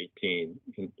 2018,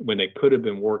 when they could have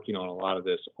been working on a lot of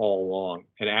this all along,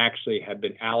 and actually had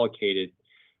been allocated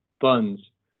funds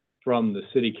from the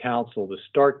city council to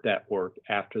start that work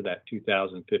after that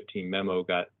 2015 memo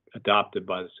got adopted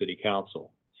by the city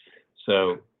council.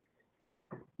 So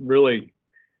really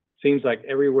seems like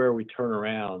everywhere we turn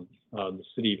around, the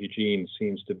city of Eugene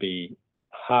seems to be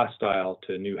hostile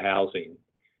to new housing.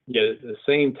 Yet at the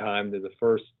same time, they're the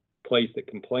first place that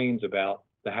complains about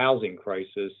the housing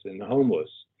crisis and the homeless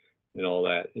and all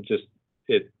that.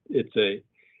 It's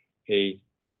a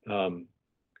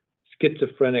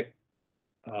schizophrenic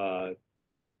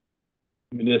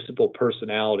municipal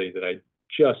personality that I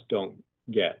just don't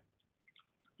get.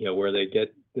 Where they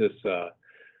get this,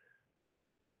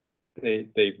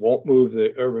 they won't move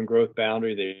the urban growth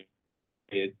boundary.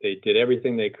 They did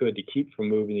everything they could to keep from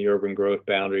moving the urban growth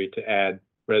boundary to add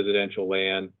residential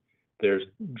land. They're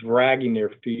dragging their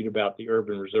feet about the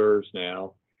urban reserves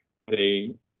now.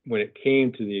 When it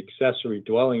came to the accessory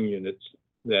dwelling units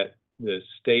that the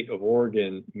state of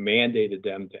Oregon mandated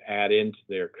them to add into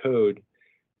their code,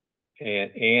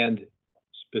 and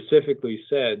specifically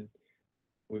said,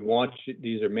 we want you,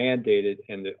 these are mandated,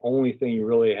 and the only thing you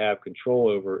really have control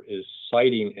over is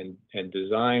siting and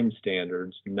design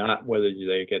standards, not whether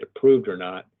they get approved or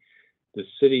not. The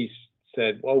city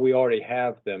said, well, we already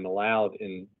have them allowed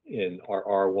in our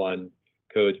R1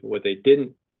 codes, but what they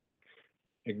didn't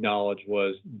acknowledge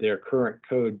was their current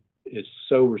code is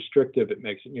so restrictive it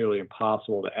makes it nearly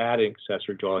impossible to add an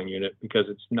accessory dwelling unit, because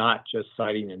it's not just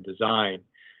siting and design.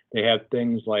 They have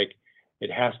things like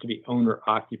it has to be owner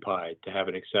occupied to have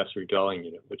an accessory dwelling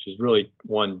unit, which is really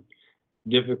one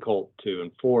difficult to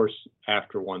enforce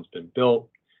after one's been built,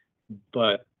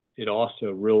 but it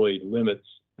also really limits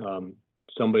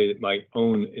somebody that might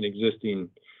own an existing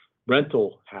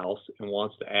rental house and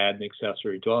wants to add an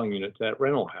accessory dwelling unit to that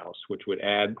rental house, which would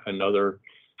add another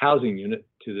housing unit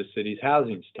to the city's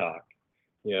housing stock.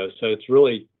 So it's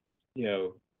really,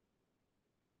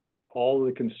 all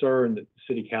the concern that the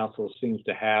city council seems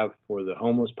to have for the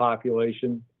homeless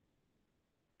population.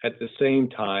 At the same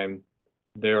time,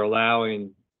 they're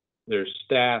allowing their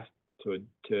staff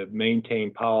to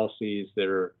maintain policies that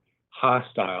are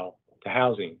hostile to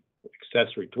housing,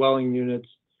 accessory dwelling units,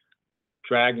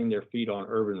 dragging their feet on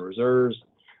urban reserves.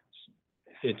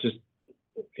 It just,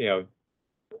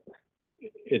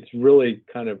 it's really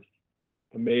kind of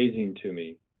amazing to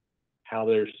me how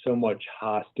there's so much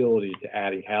hostility to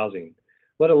adding housing,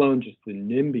 let alone just the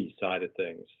NIMBY side of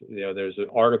things. There's an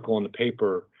article in the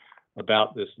paper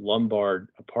about this Lombard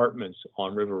Apartments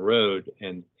on River Road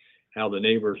and how the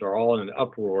neighbors are all in an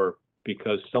uproar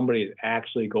because somebody is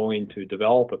actually going to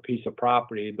develop a piece of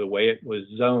property the way it was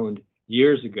zoned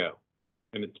years ago.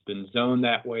 And it's been zoned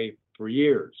that way for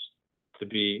years to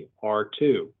be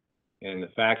R2. And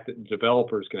the fact that the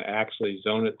developer is going to actually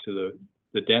zone it to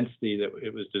the density that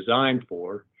it was designed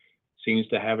for seems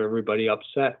to have everybody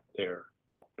upset there.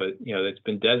 But, it's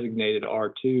been designated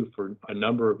R2 for a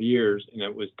number of years, and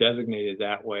it was designated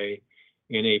that way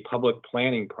in a public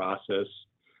planning process,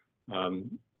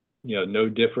 no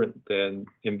different than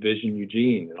Envision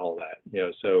Eugene and all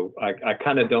that. So I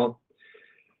kind of don't,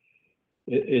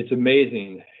 it's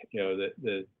amazing,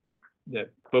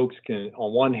 that folks can,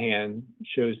 on one hand,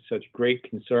 show such great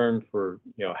concern for,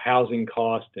 housing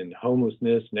cost and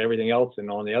homelessness and everything else, and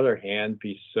on the other hand,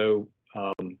 be so,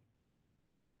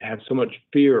 have so much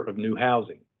fear of new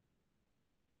housing.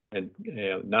 And,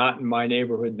 not in my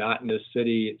neighborhood, not in this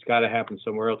city, it's got to happen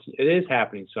somewhere else. It is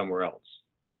happening somewhere else.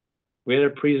 We had a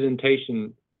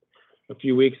presentation a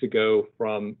few weeks ago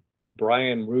from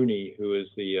Brian Rooney, who is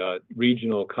the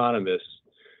regional economist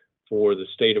for the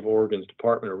state of Oregon's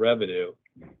Department of Revenue.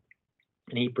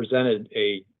 And he presented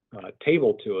a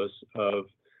table to us of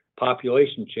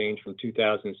population change from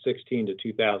 2016 to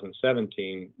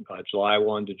 2017, July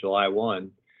 1 to July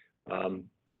 1,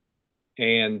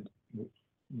 and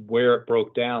where it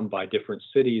broke down by different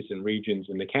cities and regions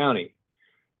in the county.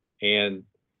 And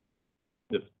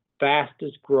the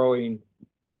fastest growing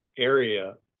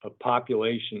area of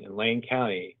population in Lane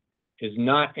County is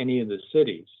not any of the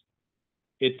cities.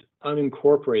 It's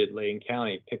unincorporated Lane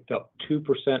County picked up 2%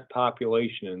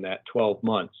 population in that 12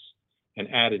 months and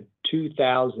added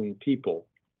 2,000 people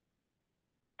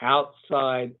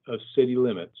outside of city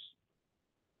limits.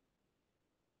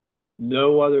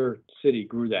 No other city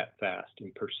grew that fast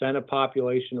in percent of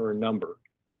population or number.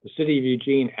 The city of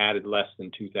Eugene added less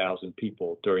than 2,000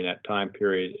 people during that time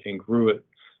period and grew it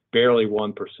barely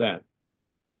 1%.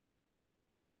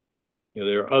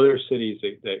 There are other cities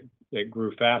that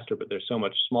grew faster, but they're so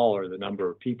much smaller. The number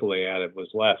of people they added was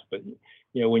less. But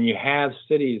when you have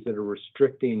cities that are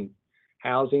restricting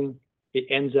housing, it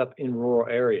ends up in rural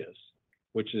areas,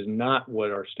 which is not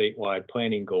what our statewide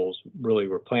planning goals really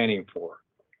were planning for.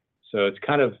 So it's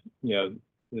kind of,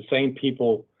 the same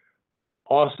people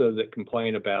also that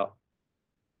complain about,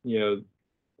 the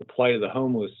plight of the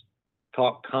homeless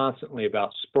talk constantly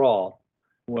about sprawl.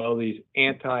 Well, these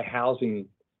anti-housing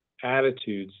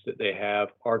attitudes that they have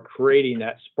are creating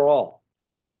that sprawl,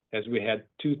 as we had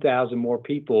 2,000 more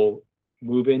people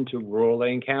move into rural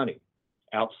Lane County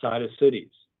outside of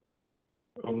cities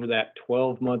over that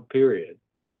 12-month period,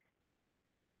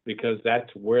 because that's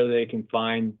where they can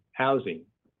find housing.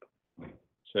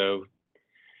 So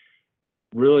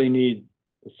really need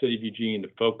the city of Eugene to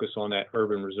focus on that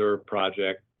urban reserve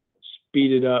project,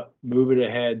 speed it up, move it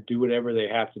ahead, do whatever they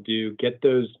have to do, get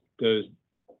those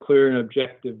clear and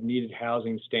objective needed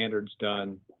housing standards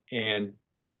done, and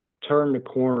turn the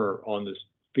corner on this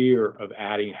fear of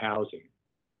adding housing,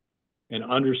 and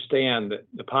understand that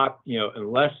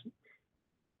unless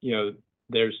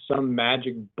there's some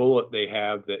magic bullet they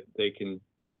have that they can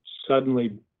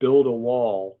suddenly build a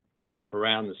wall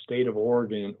around the state of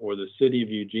Oregon or the city of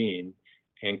Eugene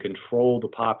and control the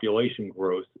population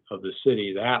growth of the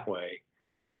city that way,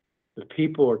 the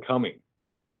people are coming.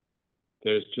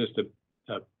 There's just a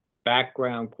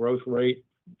background growth rate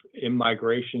in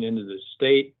migration into the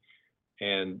state,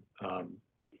 and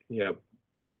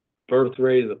birth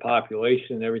rate of the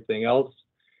population and everything else.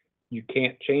 You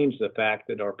can't change the fact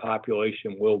that our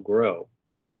population will grow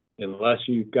unless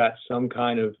you've got some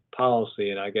kind of policy.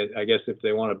 And I guess if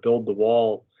they want to build the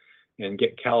wall and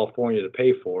get California to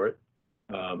pay for it,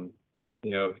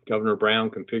 Governor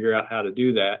Brown can figure out how to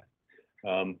do that,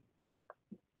 to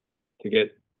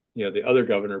get the other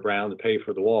Governor Brown to pay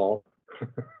for the wall.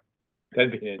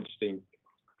 That'd be an interesting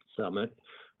summit.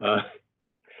 That's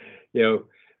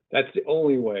the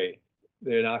only way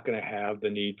they're not going to have the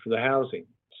need for the housing.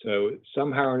 So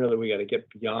somehow or another, we got to get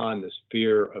beyond this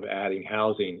fear of adding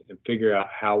housing and figure out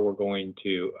how we're going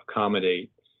to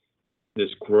accommodate this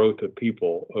growth of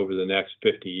people over the next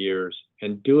 50 years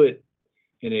and do it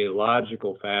in a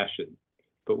logical fashion.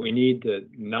 But we need to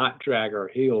not drag our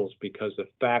heels, because the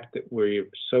fact that we're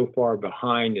so far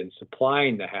behind in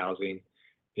supplying the housing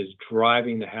is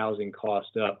driving the housing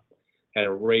cost up at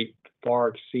a rate far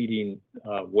exceeding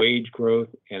wage growth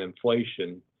and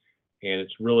inflation. And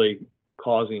it's really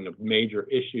causing a major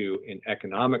issue in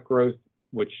economic growth,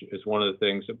 which is one of the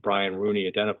things that Brian Rooney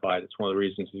identified. It's one of the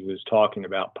reasons he was talking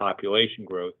about population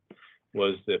growth,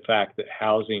 was the fact that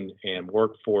housing and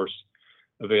workforce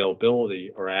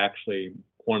availability are actually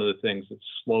one of the things that's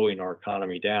slowing our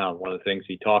economy down. One of the things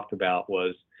he talked about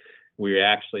was we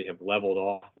actually have leveled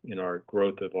off in our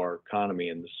growth of our economy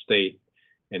in the state,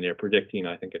 and they're predicting,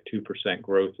 I think, a 2%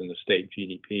 growth in the state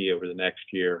GDP over the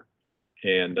next year,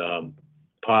 and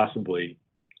possibly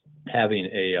having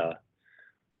a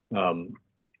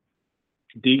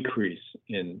decrease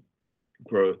in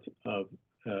growth of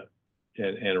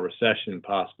and a recession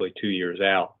possibly 2 years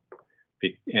out.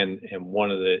 And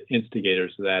one of the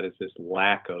instigators of that is this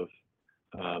lack of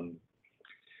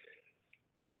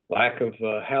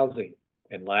housing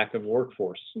and lack of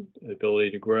workforce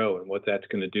ability to grow, and what that's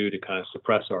going to do to kind of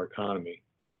suppress our economy.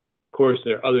 Of course,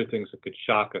 there are other things that could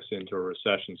shock us into a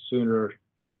recession sooner.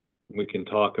 We can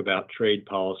talk about trade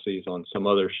policies on some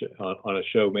other on a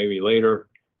show maybe later,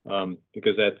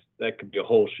 because that could be a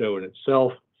whole show in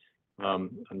itself.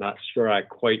 I'm not sure I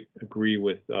quite agree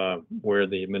with where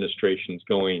the administration's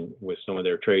going with some of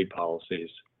their trade policies.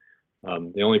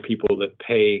 The only people that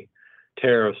pay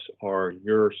tariffs are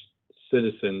your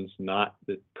citizens, not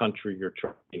the country you're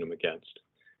charging them against.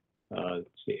 It's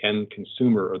the end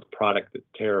consumer of the product that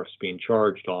tariffs being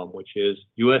charged on, which is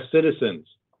U.S. citizens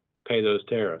pay those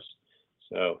tariffs.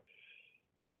 So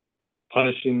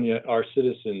punishing our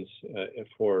citizens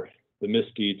for the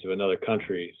misdeeds of another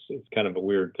country is kind of a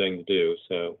weird thing to do.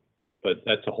 So, but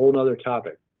that's a whole nother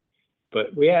topic.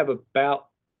 But we have about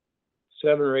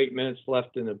 7 or 8 minutes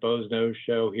left in the Boze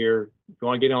show here. If you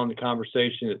want to get on the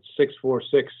conversation, it's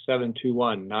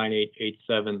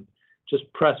 646-721-9887.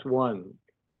 Just press 1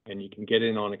 and you can get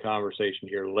in on the conversation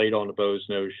here late on the Boze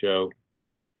show.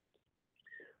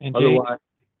 And otherwise,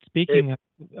 Dave, speaking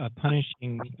of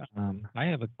punishing, I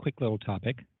have a quick little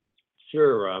topic.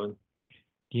 Sure, Robin.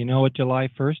 Do you know what July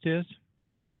 1st is?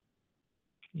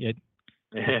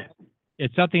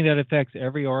 It's something that affects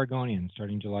every Oregonian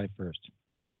starting July 1st.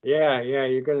 Yeah,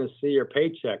 you're going to see your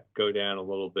paycheck go down a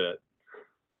little bit.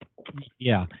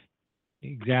 Yeah,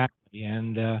 exactly.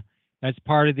 And that's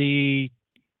part of the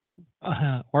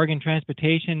Oregon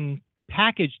transportation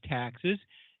package taxes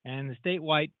and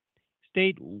the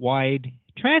statewide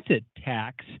transit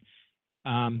tax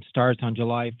starts on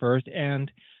July 1st.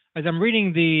 And as I'm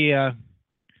reading the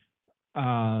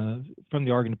from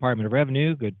the Oregon Department of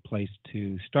Revenue, good place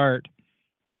to start,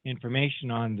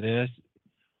 information on this.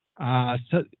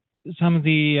 So some of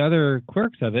the other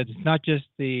quirks of it, it's not just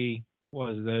the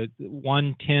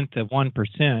 1/10 of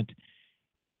 1%.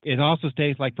 It also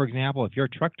states, like, for example, if you're a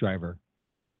truck driver,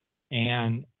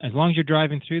 and as long as you're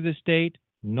driving through the state,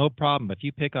 no problem. But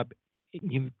if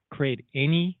you create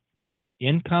any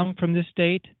income from the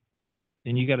state,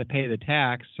 then you got to pay the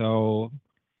tax. So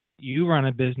you run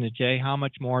a business, Jay, how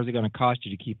much more is it going to cost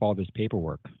you to keep all this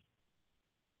paperwork?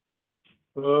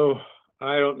 Oh,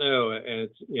 I don't know. And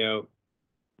it's,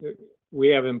 we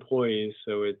have employees,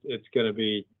 so it's going to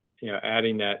be,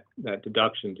 adding that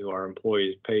deduction to our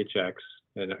employees' paychecks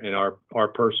and our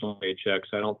personal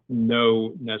paychecks. I don't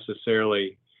know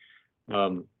necessarily,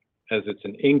 as it's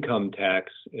an income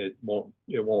tax, it won't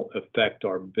affect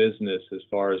our business as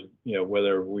far as,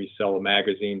 whether we sell a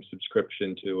magazine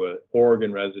subscription to an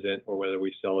Oregon resident or whether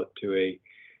we sell it to a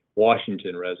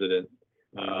Washington resident.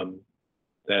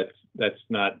 That's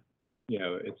not,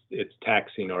 it's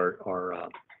taxing our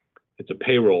it's a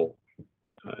payroll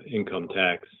income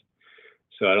tax.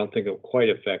 So I don't think it'll quite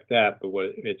affect that, but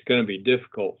what it's going to be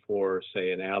difficult for,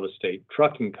 say, an out-of-state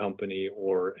trucking company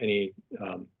or any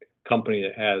company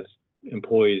that has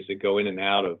employees that go in and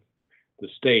out of the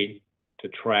state to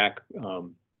track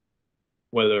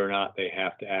whether or not they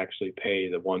have to actually pay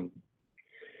the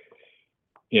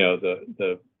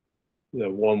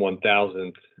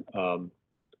 1/1000th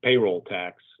payroll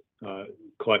tax,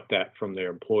 collect that from their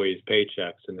employees'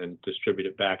 paychecks, and then distribute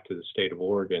it back to the state of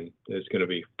Oregon. It's going to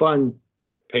be fun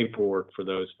paperwork for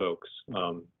those folks.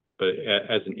 But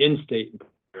as an in-state,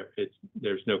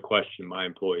 there's no question my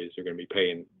employees are going to be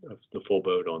paying the full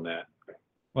boat on that.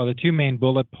 Well, the two main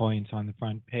bullet points on the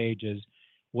front page is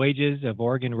wages of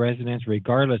Oregon residents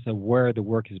regardless of where the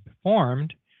work is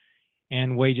performed,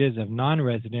 and wages of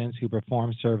non-residents who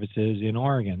perform services in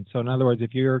Oregon. So in other words,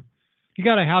 if you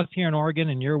got a house here in Oregon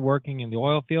and you're working in the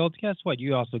oil fields, guess what?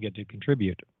 You also get to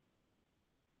contribute.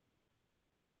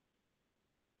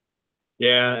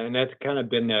 Yeah, and that's kind of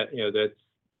been that, that's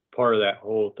part of that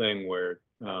whole thing where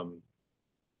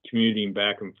commuting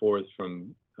back and forth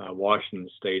from Washington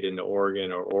State into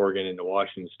Oregon or Oregon into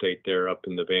Washington State there up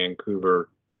in the Vancouver,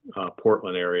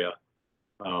 Portland area.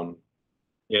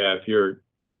 If you're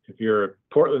a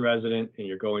Portland resident and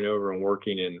you're going over and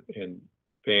working in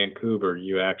Vancouver,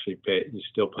 you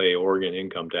still pay Oregon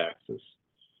income taxes.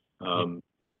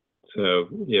 So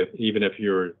even if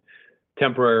you're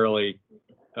temporarily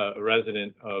a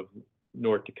resident of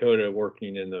North Dakota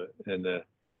working in the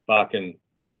Bakken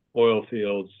oil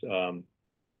fields,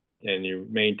 and you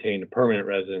maintain a permanent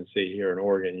residency here in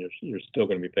Oregon, you're still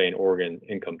going to be paying Oregon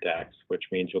income tax,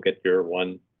 which means you'll get your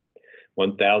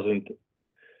 1/1000th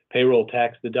payroll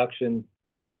tax deduction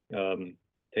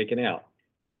taken out.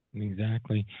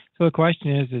 Exactly. So the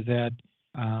question is that,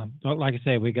 like I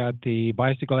say, we got the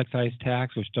bicycle excise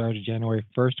tax, which started January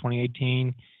 1st,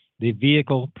 2018, the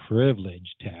vehicle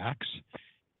privilege tax,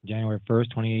 January 1st,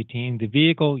 2018, the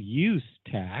vehicle use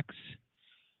tax,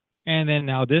 and then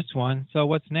now this one. So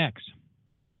what's next?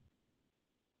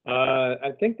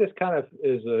 I think this kind of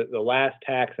is the last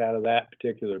tax out of that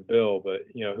particular bill, but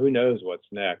who knows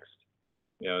what's next?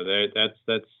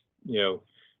 That's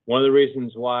one of the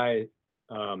reasons why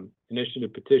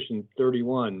Initiative Petition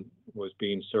 31 was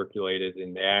being circulated,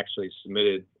 and they actually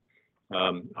submitted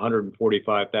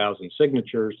 145,000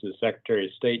 signatures to the Secretary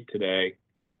of State today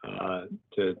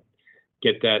to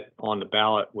get that on the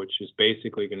ballot, which is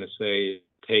basically going to say it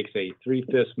takes a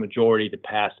 3/5 majority to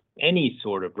pass any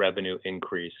sort of revenue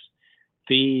increase,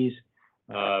 fees,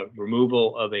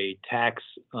 removal of a tax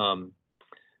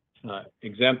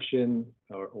exemption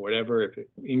or whatever. If it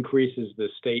increases the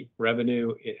state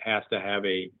revenue, it has to have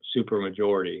a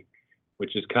supermajority,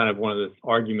 which is kind of one of the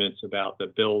arguments about the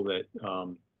bill that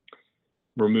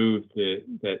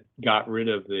that got rid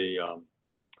of the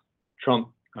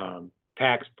Trump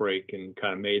tax break and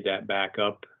kind of made that back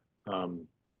up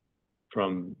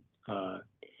from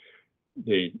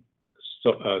the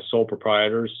sole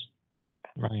proprietors,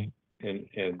 right,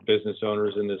 and business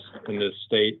owners in this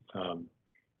state.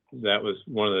 That was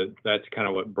that's kind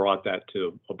of what brought that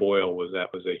to a boil.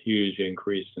 That was a huge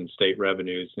increase in state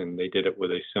revenues, and they did it with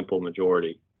a simple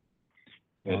majority.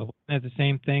 Well, that's the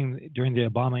same thing during the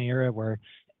Obama era, where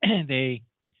the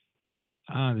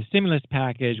stimulus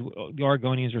package, the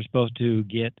Oregonians were supposed to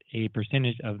get a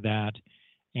percentage of that,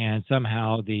 and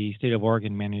somehow the state of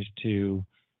Oregon managed to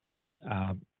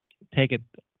take it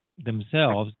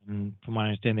themselves. And from what I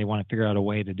understand, they want to figure out a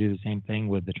way to do the same thing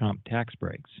with the Trump tax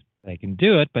breaks. They can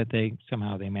do it, but they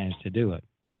managed to do it.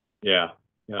 Yeah.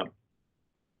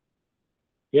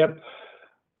 Yep.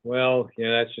 Well,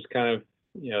 that's just kind of,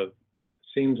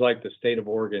 seems like the state of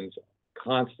Oregon's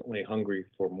constantly hungry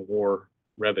for more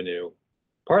revenue,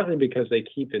 partly because they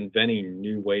keep inventing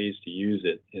new ways to use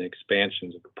it in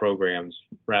expansions of the programs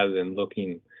rather than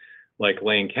looking like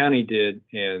Lane County did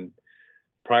and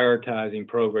prioritizing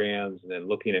programs and then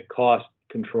looking at cost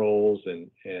controls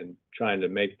and trying to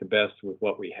make the best with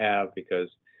what we have, because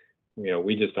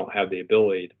we just don't have the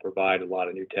ability to provide a lot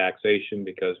of new taxation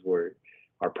because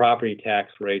our property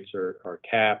tax rates are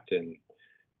capped, and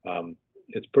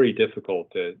it's pretty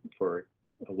difficult for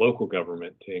a local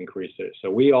government to increase it. So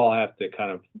we all have to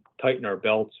kind of tighten our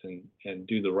belts and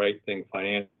do the right thing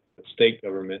financially. State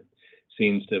government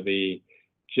seems to be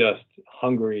just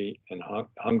hungry and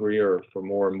hungrier for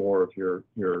more and more of your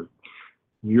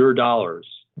dollars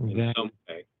in some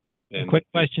way. And a quick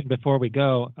question before we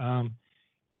go.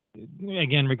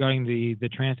 Again, regarding the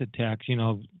transit tax,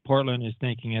 Portland is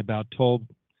thinking about toll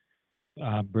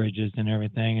bridges and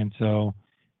everything. And so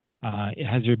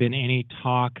has there been any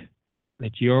talk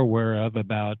that you're aware of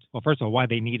about, well, first of all, why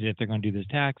they need it if they're going to do this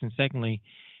tax? And secondly,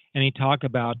 any talk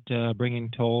about bringing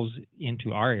tolls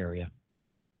into our area?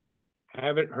 I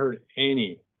haven't heard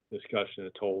any discussion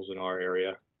of tolls in our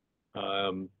area.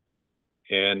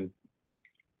 And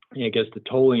I guess the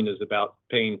tolling is about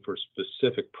paying for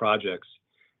specific projects,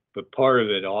 but part of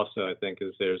it also, I think,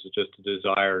 is there's just a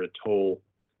desire to toll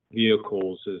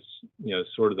vehicles. Is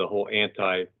sort of the whole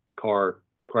anti-car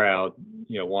crowd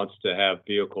wants to have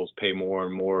vehicles pay more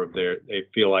and more of they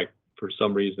feel like for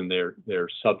some reason they're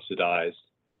subsidized,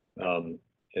 and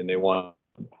they want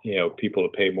people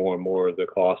to pay more and more of the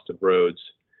cost of roads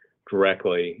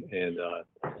directly, and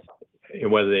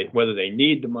whether they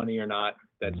need the money or not,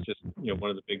 that's just one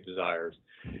of the big desires.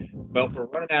 Well, we're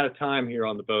running out of time here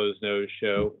on the Boze Noze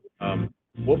Show.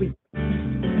 We'll be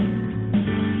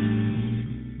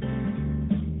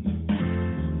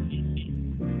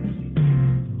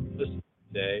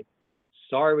today.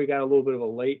 Sorry we got a little bit of a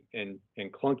late and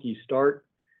clunky start,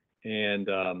 and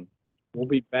we'll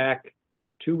be back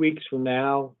 2 weeks from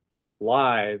now,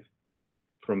 live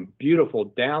from beautiful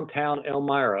downtown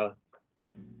Elmira.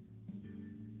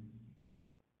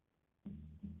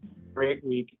 Great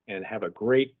week, and have a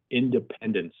great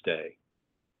Independence Day.